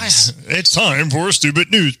news. It's time for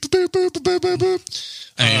stupid news.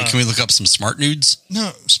 Can we look up some smart nudes?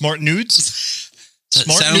 No, smart nudes.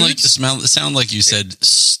 Sound like you said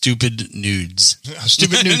stupid nudes.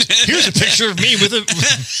 Stupid nudes. Here's a picture of me with a.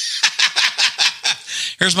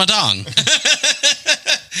 Here's my dong.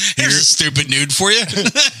 Here's a stupid nude for you.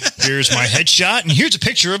 Here's my headshot, and here's a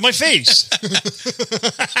picture of my face.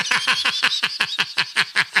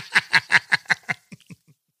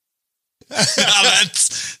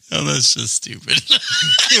 That's just stupid.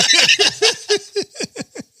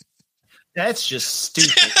 That's just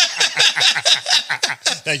stupid.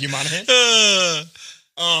 Thank you, Monahan.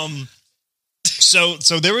 So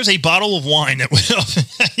there was a bottle of wine that went up.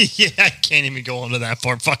 Yeah, I can't even go into that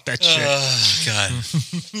part. Fuck that shit. Oh, God.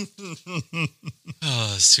 Oh,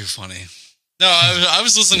 that's too funny. No, I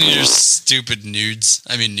was listening to your stupid news.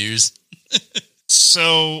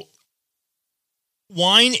 So,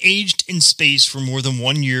 wine aged in space for more than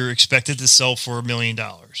 1 year expected to sell for $1 million.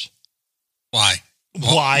 Why?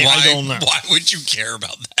 Why? I don't know. Why would you care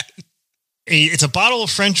about that? It's a bottle of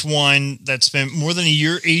French wine that spent more than a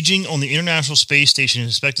year aging on the International Space Station and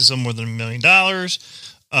is expected to sell more than $1 million.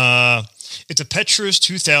 It's a Petrus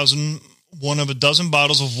 2000, one of a dozen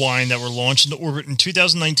bottles of wine that were launched into orbit in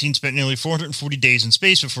 2019, spent nearly 440 days in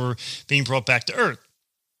space before being brought back to Earth.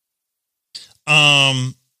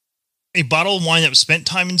 A bottle of wine that was spent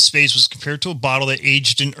time in space was compared to a bottle that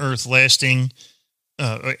aged in Earth,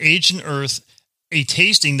 a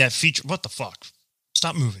tasting that featured... What the fuck?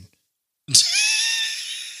 Stop moving.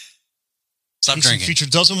 Stop drinking. Featured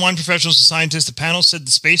a dozen wine professionals and scientists. The panel said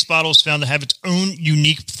the space bottle was found to have its own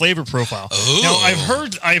unique flavor profile. Oh. Now,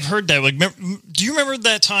 I've heard that. Like, do you remember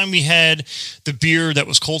that time we had the beer that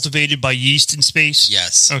was cultivated by yeast in space?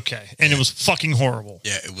 Yes. Okay, and it was fucking horrible.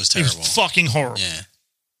 Yeah, it was terrible. It was fucking horrible. Yeah.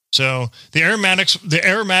 So the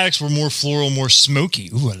aromatics were more floral, more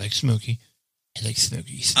smoky. Ooh, I like smoky.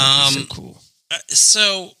 Smoky's so cool.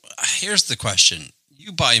 So here's the question: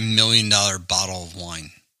 you buy $1 million bottle of wine, you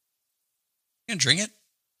gonna drink it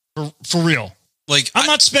for real? Like, I'm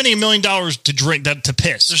not spending $1 million to drink that to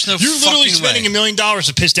piss. There's no. You're literally spending $1 million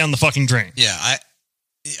to piss down the fucking drain. Yeah,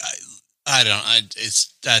 I don't.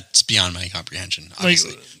 That's beyond my comprehension.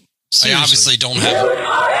 Obviously, I obviously don't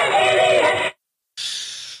have.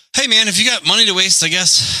 Hey man, if you got money to waste, I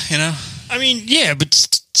guess I mean, yeah,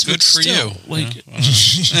 but good for you. Like,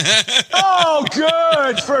 Oh,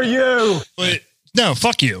 good for you. But no,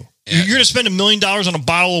 fuck you. Yeah. You're gonna spend $1 million on a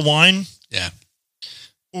bottle of wine, Yeah.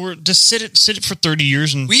 or just sit it for 30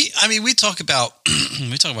 years and We talk about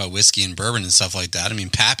whiskey and bourbon and stuff like that. I mean,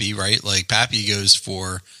 Pappy, right? Like Pappy goes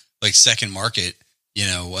for like second market. A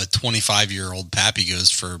 25-year-old Pappy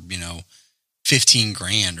goes for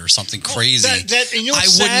 $15,000 or something crazy. And you know I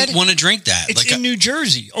what's sad? wouldn't want to drink that. It's in New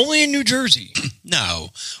Jersey, only in New Jersey.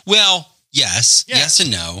 No. Well, yes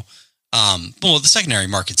and no. Well, the secondary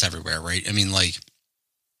market's everywhere, right? I mean, like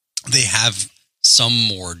they have some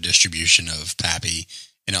more distribution of Pappy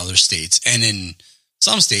in other states, and in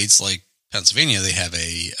some states like Pennsylvania, they have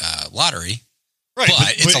a lottery. Right,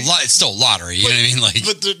 but it's still a lottery. You know what I mean? Like,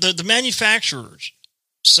 but the manufacturers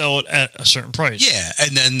sell it at a certain price. Yeah,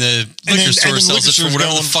 and then the liquor store sells it for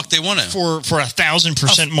whatever the fuck they want to. For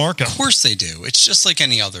 1,000% markup. Of course they do. It's just like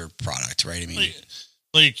any other product, right? I mean,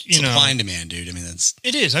 supply and demand, dude. I mean,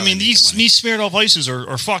 it is. I mean, these smeared off ices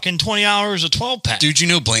are fucking $20 a 12-pack. Dude, you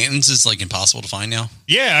know Blanton's is like impossible to find now?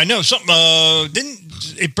 Yeah, I know. Something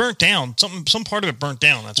it burnt down. Some part of it burnt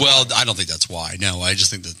down. That's why. I don't think that's why. No, I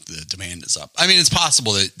just think that the demand is up. I mean, it's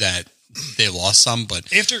possible that they lost some, but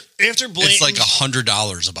after Blanton's, it's like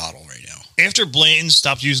 $100 a bottle right now. After Blanton's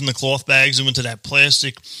stopped using the cloth bags and went to that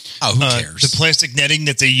plastic, who cares? The plastic netting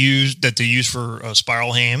that they use for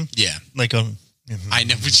spiral ham. Yeah, like I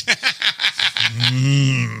know.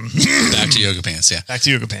 Back to yoga pants. Yeah, back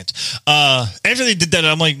to yoga pants. After they did that,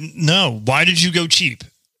 I'm like, no. Why did you go cheap?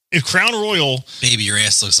 If Crown Royal, baby, your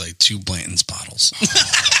ass looks like 2 Blanton's bottles.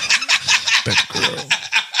 Baby girl.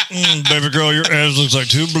 Baby girl, your ass looks like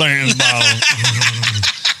 2 Blanton's bottles.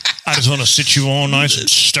 I just want to sit you all nice and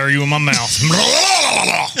stir you in my mouth.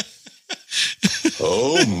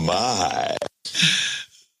 Oh my!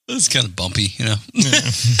 It's kind of bumpy, Yeah.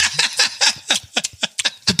 It's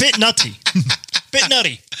a bit nutty. Bit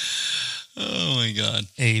nutty. Oh my god!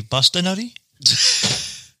 A busta nutty?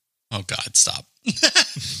 Oh god! Stop.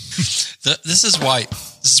 This is why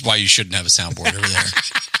you shouldn't have a soundboard over there.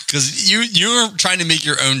 Because you're trying to make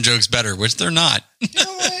your own jokes better, which they're not. You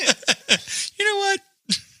know what?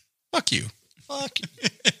 Fuck you. Fuck you.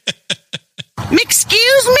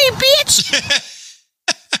 Excuse me, bitch.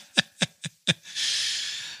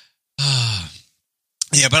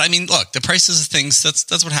 Yeah, but I mean, look, the prices of things,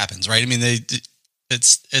 that's what happens, right? I mean,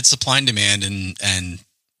 it's supply and demand and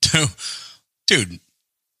dude,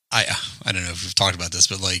 I don't know if we've talked about this,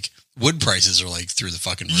 but like wood prices are like through the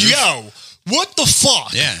fucking roof. Yo, what the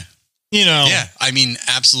fuck? Yeah. Yeah, I mean,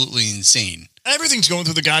 absolutely insane. Everything's going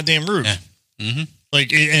through the goddamn roof. Yeah. Mm-hmm.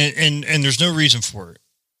 Like, and there's no reason for it.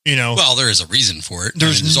 You know, Well, there is a reason for it.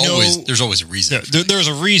 There's there's always a reason. there's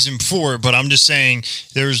a reason for it, but I'm just saying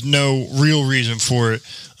there's no real reason for it.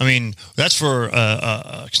 I mean, that's for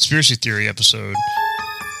a conspiracy theory episode.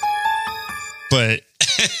 But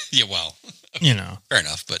Yeah, well, you know, fair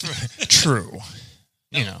enough. But true.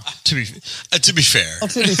 You know, to be fair. To be fair.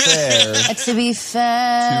 To be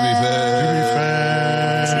fair.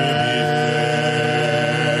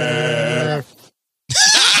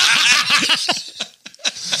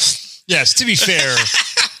 Yes, to be fair,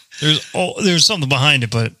 there's something behind it,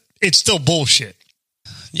 but it's still bullshit.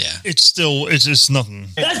 yeah, It's just nothing.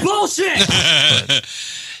 That's bullshit.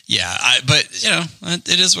 yeah. But you know,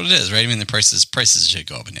 it is what it is, right? I mean, the prices should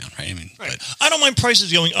go up and down, right? I mean, Right. but I don't mind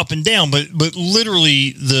prices going up and down, but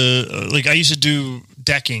literally like I used to do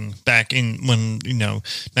decking back in when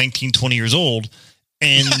 19, 20 years old,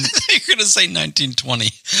 and you're gonna say 1920.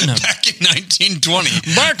 No. Back in 1920.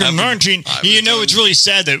 back in 19, it's really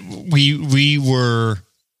sad that we were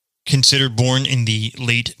considered born in the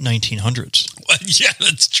late 1900s. Yeah,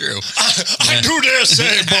 that's true. I do dare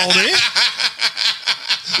say, Baldy.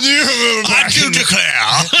 Do you remember I do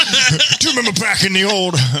declare. Do you remember back in the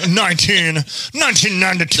old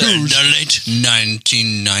 1992s? The late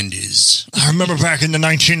 1990s. I remember back in the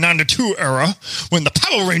 1992 era when the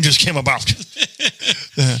Power Rangers came about.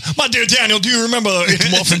 My dear Daniel, do you remember It's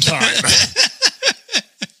Muffin Time?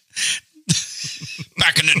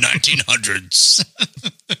 Back in the 1900s.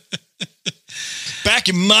 Back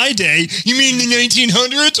in my day? You mean the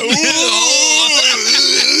 1900s?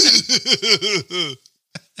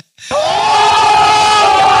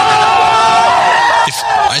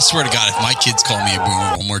 I swear to God, if my kids call me a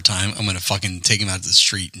boomer one more time, I'm going to fucking take them out to the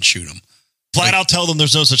street and shoot them. Flat out tell them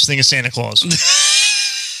there's no such thing as Santa Claus.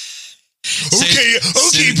 Okay,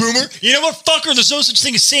 boomer. You know what, fucker? There's no such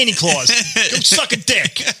thing as Santa Claus. Go suck a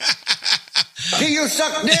dick. Do you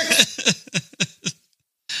suck dick?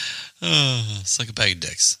 Suck a bag of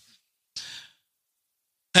dicks.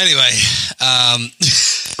 Anyway,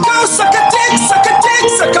 Go suck a dick, suck a dick,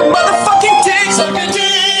 suck a motherfucking dick. Suck a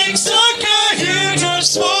dick, suck a huge or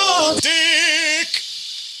small dick.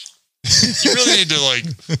 you really need to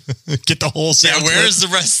Get the whole sound. Yeah, where's the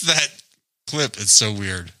rest of that clip? It's so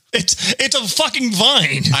weird. It's a fucking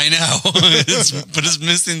vine. I know, but it's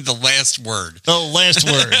missing the last word. The last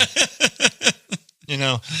word.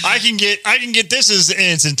 I can get this in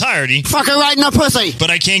its entirety. Fuck her right in the pussy. But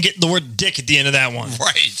I can't get the word dick at the end of that one.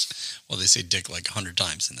 Right. Well, they say dick like 100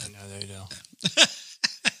 times in that. No, there you go.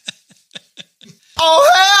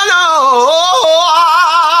 Oh hell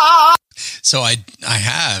no! So I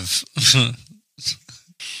have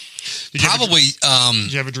probably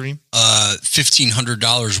Did you have a dream?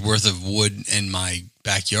 $1,500 worth of wood in my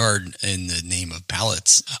backyard in the name of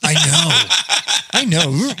pallets. I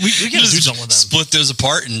know. We got to do something with them. Split those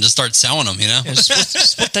apart and just start selling them. Yeah,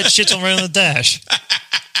 split that shit on right on the dash.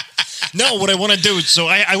 No, what I want to do is, so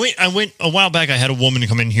I went a while back. I had a woman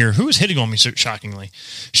come in here who was hitting on me. So shockingly,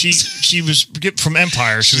 she was from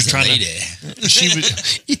Empire. She was trying to.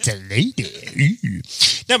 It's a lady.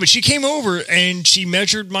 No, but she came over and she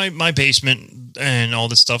measured my basement and all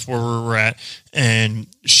this stuff where we're at, and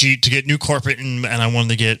to get new carpet and I wanted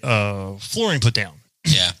to get flooring put down.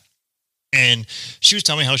 Yeah. And she was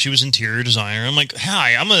telling me how she was interior designer. I'm like,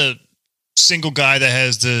 hi, I'm a single guy that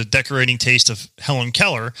has the decorating taste of Helen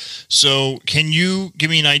Keller. So can you give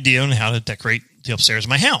me an idea on how to decorate the upstairs of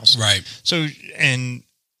my house? Right. So, and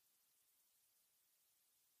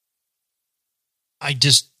I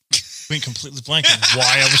just went completely blank on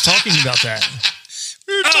why I was talking about that.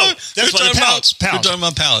 That's why the pallets. We're talking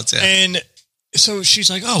about pallets, yeah. And so she's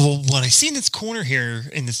like, oh, well, what I see in this corner here,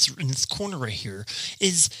 in this corner right here,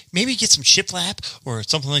 is maybe get some shiplap or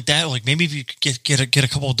something like that. Or like maybe if you could get a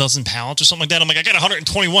couple of dozen pallets or something like that. I'm like, I got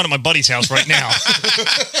 121 at my buddy's house right now.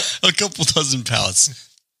 A couple dozen pallets.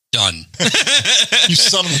 Done. You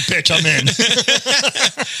son of a bitch, I'm in.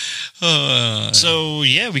 So,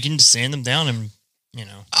 yeah, we can sand them down and, dude,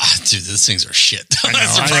 those things are shit. I know,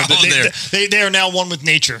 That's the problem. They are now one with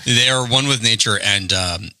nature. They are one with nature, and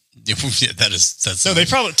that's no. They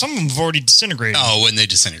probably some of them have already disintegrated. Oh, when they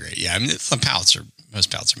disintegrate, yeah. I mean, most pallets are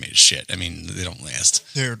made of shit. I mean, they don't last.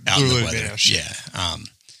 They're out in the really weather. made of shit. Yeah.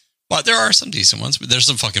 But there are some decent ones. But there's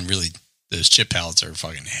some fucking those chip pallets are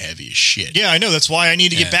fucking heavy as shit. Yeah, I know. That's why I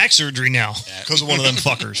need to get back surgery now because of one of them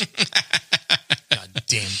fuckers. God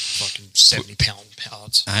damn, fucking 70-pound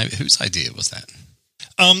pallets. Whose idea was that?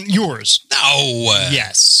 Yours. No.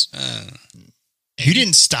 Yes. You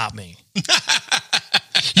didn't stop me.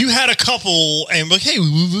 You had a couple and like, hey,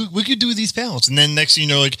 we could do with these pallets. And then next thing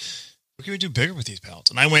you know, like, what can we do bigger with these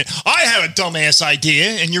pallets? And I went, I have a dumbass idea.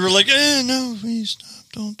 And you were like, no, please stop.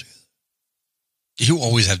 Don't do that. You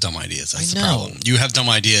always have dumb ideas. That's I the know. problem. You have dumb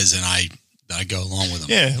ideas, and I go along with them.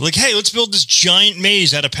 Yeah, like, hey, let's build this giant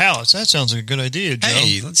maze out of pallets. That sounds like a good idea, Joe.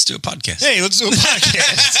 Hey, let's do a podcast. Hey, let's do a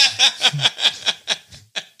podcast.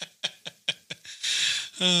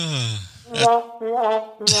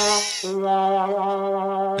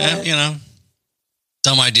 You know,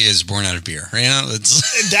 dumb ideas born out of beer. You know,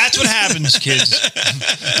 That's what happens, kids.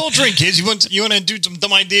 Don't drink, kids. You want to do some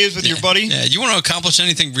dumb ideas with your buddy? Yeah, you want to accomplish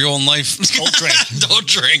anything real in life? Don't drink. Don't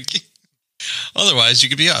drink. Otherwise, you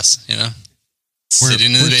could be us. You know,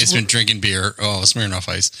 sitting in the basement drinking beer. Oh, Smirnoff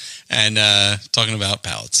Ice, and talking about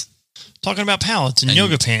pallets. Talking about pallets and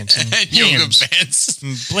yoga pants and, And yoga hams pants.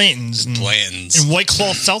 and Blantons and Bland's. and White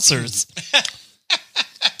Claw seltzers.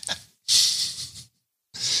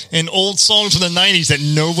 And old songs from the 90s that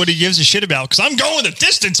nobody gives a shit about. Because I'm going the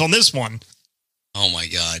distance on this one. Oh my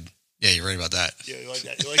God. Yeah, you're right about that. Yeah, you like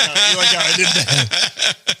that. You like how I did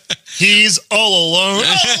that. He's all alone.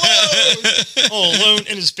 All alone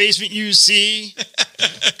in his basement, you see.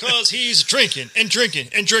 Because he's drinking and drinking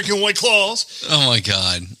and drinking White Claws. Oh my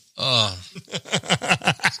God. Oh.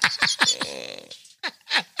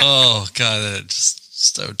 Oh God, that's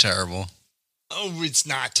just so terrible. Oh, it's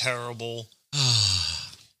not terrible.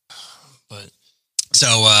 But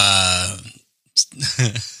So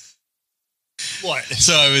what?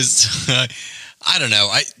 so I was I don't know.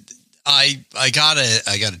 I got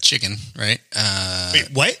a chicken, right? Wait,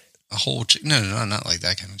 what? A whole chicken. No, not like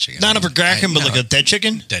that kind of chicken. Not a vergracken, but no, like a dead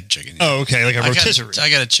chicken? dead chicken. Yeah. Oh, okay, like a rotisserie. I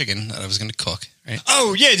got a chicken that I was going to cook, right?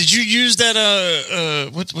 Oh, yeah, did you use that,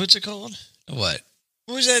 what's it called? What?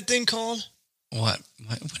 What was that thing called? What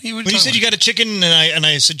are you When you said you got a chicken, and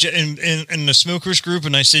I suggest in the smokers group,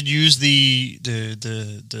 and I said use the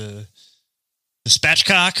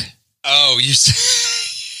spatchcock. Oh, you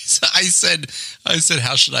said, I said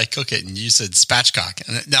how should I cook it, and you said spatchcock,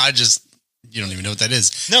 and now you don't even know what that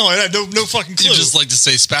is. No, I have no fucking clue. You just like to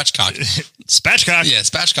say spatchcock. Spatchcock. Yeah,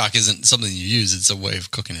 spatchcock isn't something you use; it's a way of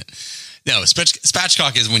cooking it. No,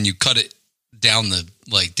 spatchcock is when you cut it down the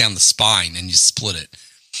spine and you split it.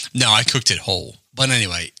 No, I cooked it whole. But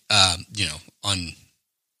anyway,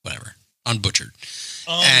 unbutchered.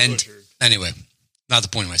 And anyway, not the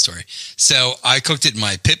point of my story. So I cooked it in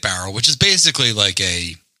my pit barrel, which is basically like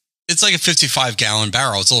it's like a 55-gallon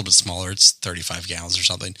barrel. It's a little bit smaller. It's 35 gallons or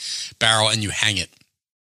something barrel, and you hang it,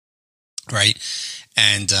 right?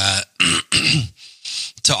 And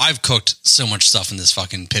so I've cooked so much stuff in this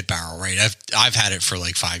fucking pit barrel, right? I've had it for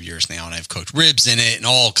like 5 years now, and I've cooked ribs in it and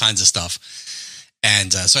all kinds of stuff.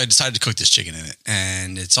 And so I decided to cook this chicken in it,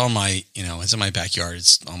 and it's on my, it's in my backyard.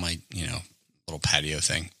 It's on my, little patio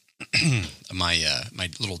thing, my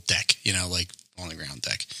little deck, like on the ground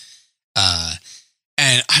deck.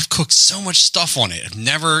 And I've cooked so much stuff on it. I've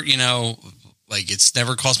never, it's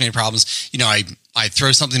never caused me any problems. I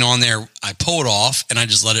throw something on there, I pull it off, and I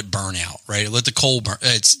just let it burn out, right? I let the coal burn.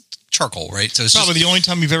 It's charcoal, right? So it's probably the only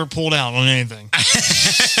time you've ever pulled out on anything.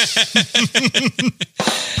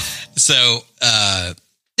 So,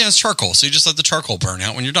 it's charcoal. So you just let the charcoal burn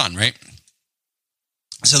out when you're done, right?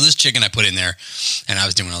 So this chicken I put in there, and I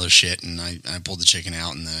was doing other shit, and I pulled the chicken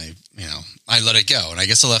out, and then I let it go, and I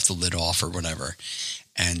guess I left the lid off or whatever.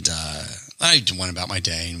 And I went about my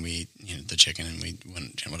day, and we the chicken, and we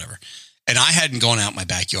went whatever. And I hadn't gone out in my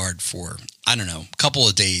backyard for, I don't know, a couple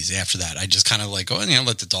of days after that. I just kind of like,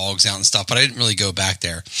 let the dogs out and stuff, but I didn't really go back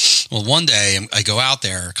there. Well, one day I go out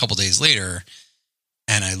there a couple of days later,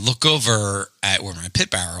 and I look over at where my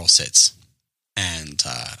pit barrel sits, and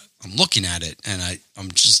I'm looking at it, and I'm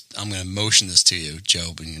going to motion this to you,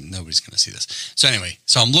 Joe, but nobody's going to see this. So anyway,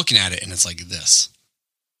 I'm looking at it, and it's like this.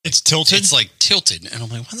 It's tilted? It's like tilted. And I'm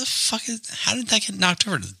like, what the fuck how did that get knocked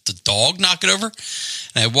over? Did the dog knock it over?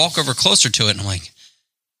 And I walk over closer to it, and I'm like,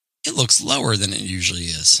 it looks lower than it usually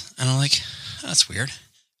is. And I'm like, that's weird.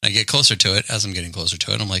 And I get closer to it. As I'm getting closer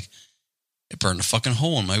to it, I'm like, it burned a fucking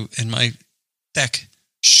hole in my deck.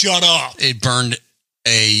 Shut up. It burned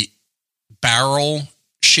a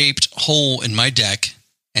barrel-shaped hole in my deck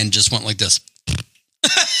and just went like this.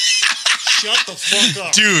 Shut the fuck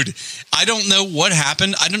up. Dude, I don't know what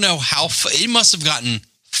happened. I don't know how... it must have gotten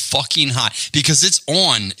fucking hot because it's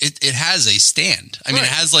on. It has a stand. I mean, it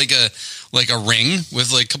has like a ring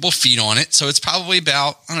with like a couple of feet on it. So it's probably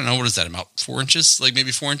about, I don't know, what is that, about 4 inches? Like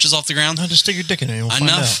maybe 4 inches off the ground? No, just stick your dick in it and we'll find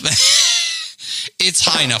out. It's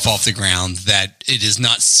high enough off the ground that it is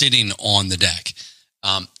not sitting on the deck.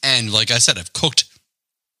 And like I said, I've cooked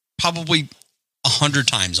probably 100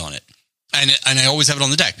 times on it. And I always have it on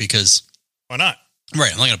the deck because... Why not?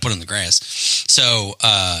 Right, I'm not going to put it in the grass. So,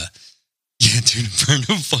 yeah, dude,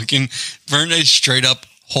 burn a straight up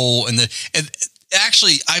hole in the...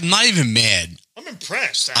 actually, I'm not even mad. I'm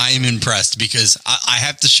impressed. I am impressed because I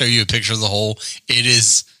have to show you a picture of the hole. It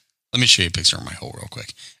is. Let me show you a picture of my hole real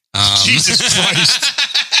quick. Jesus Christ.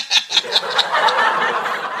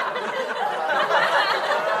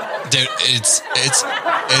 Dude, it's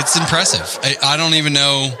impressive. I don't even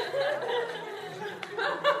know.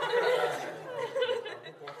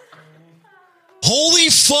 Holy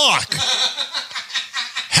fuck!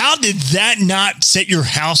 How did that not set your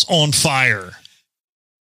house on fire?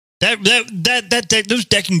 That those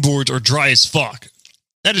decking boards are dry as fuck.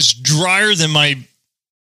 That is drier than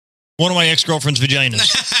one of my ex-girlfriend's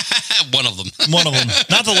vaginas. One of them. One of them.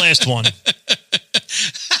 Not the last one.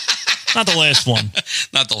 Not the last one.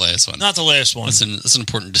 Not the last one. Not the last one. That's an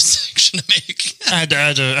important distinction to make. I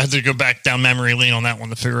had to go back down memory lane on that one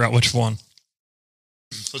to figure out which one.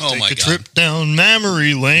 Let's take a trip down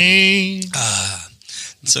memory lane.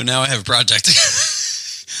 So now I have a project.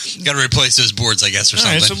 Got to replace those boards, I guess, or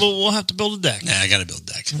something. Right, so we'll have to build a deck. Yeah, I got to build a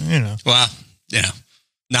deck. You know. Well,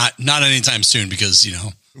 not anytime soon because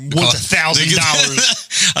what's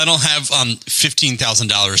 $1,000? I don't have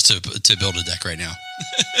 $15,000 to build a deck right now.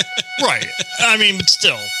 Right. I mean, but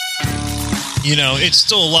still, it's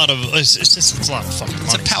still a lot of it's a lot of fucking money.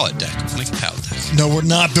 It's a pallet deck. Like a pallet deck. No, we're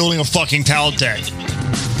not building a fucking pallet deck.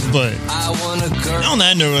 But on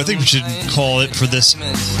that note, I think we should call it for this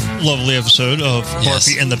lovely episode of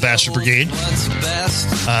Barfy and the Bastard Brigade.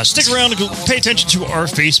 Stick around and pay attention to our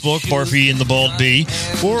Facebook, Barfy and the Bald Bee,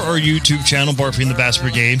 or our YouTube channel, Barfy and the Bastard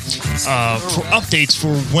Brigade, for updates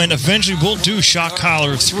for when eventually we'll do Shock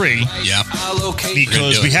Collar 3. Yeah.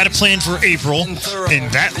 Because we had it planned for April,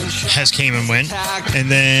 and that has came and went.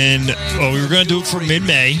 And then we were going to do it for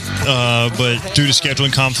mid-May, but due to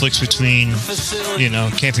scheduling conflicts between,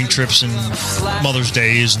 camping trips and Mother's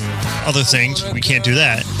Days and other things, we can't do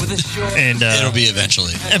that. And it'll be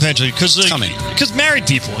eventually. Eventually, because coming. Because married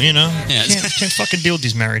people, Yeah. can't fucking deal with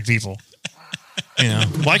these married people.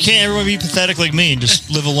 Why can't everyone be pathetic like me and just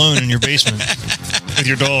live alone in your basement with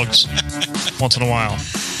your dogs once in a while?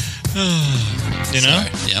 Sorry.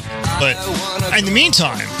 Yep. But in the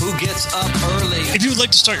meantime, if you would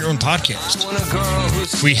like to start your own podcast,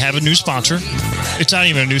 we have a new sponsor. It's not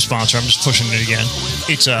even a new sponsor. I'm just pushing it again.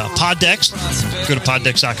 It's Poddex. Go to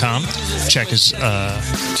poddex.com.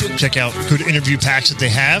 Check out good interview packs that they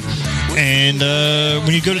have. And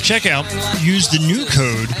when you go to checkout, use the new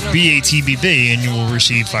code BATBB and you will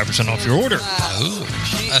receive 5% off your order. Ooh,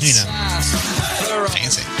 that's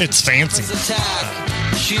fancy. It's fancy.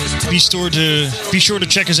 Be sure to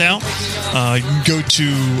check us out. You can go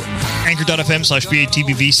to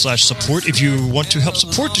anchor.fm/BATBV/support if you want to help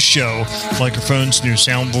support the show. Microphones, new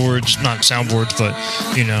soundboards, not soundboards, but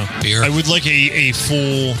beer. I would like a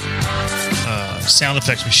full sound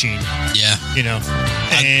effects machine. Yeah.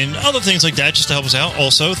 And other things like that just to help us out.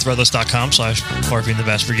 Also, threadless.com/Barfy and the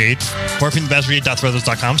Bastard Brigade.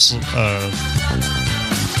 BarfyandtheBastardBrigade.threadless.com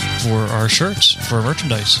for our shirts, for our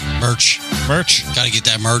merchandise. Merch. Gotta get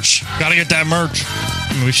that merch. I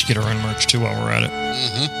mean, we should get our own merch too while we're at it.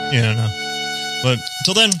 Mm-hmm. Yeah, no. But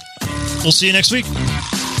until then, we'll see you next week.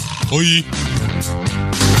 Bye.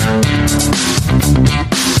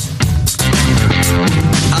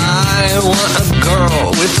 I want a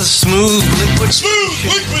girl with a smooth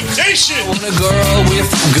liquidation. I want a girl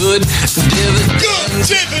with good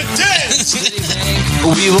dividends.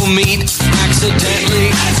 We will meet accidentally.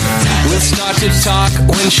 We'll start to talk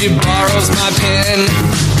when she borrows my pen.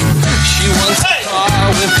 She wants a car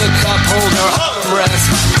with a cup holder armrest.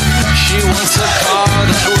 She wants a car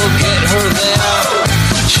that will get her there.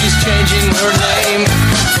 She's changing her name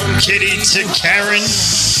from Kitty to Karen.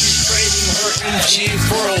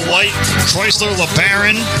 For a white Chrysler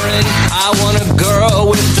LeBaron. I want a girl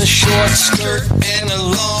with a short skirt and a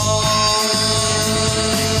long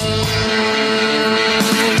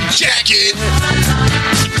jacket.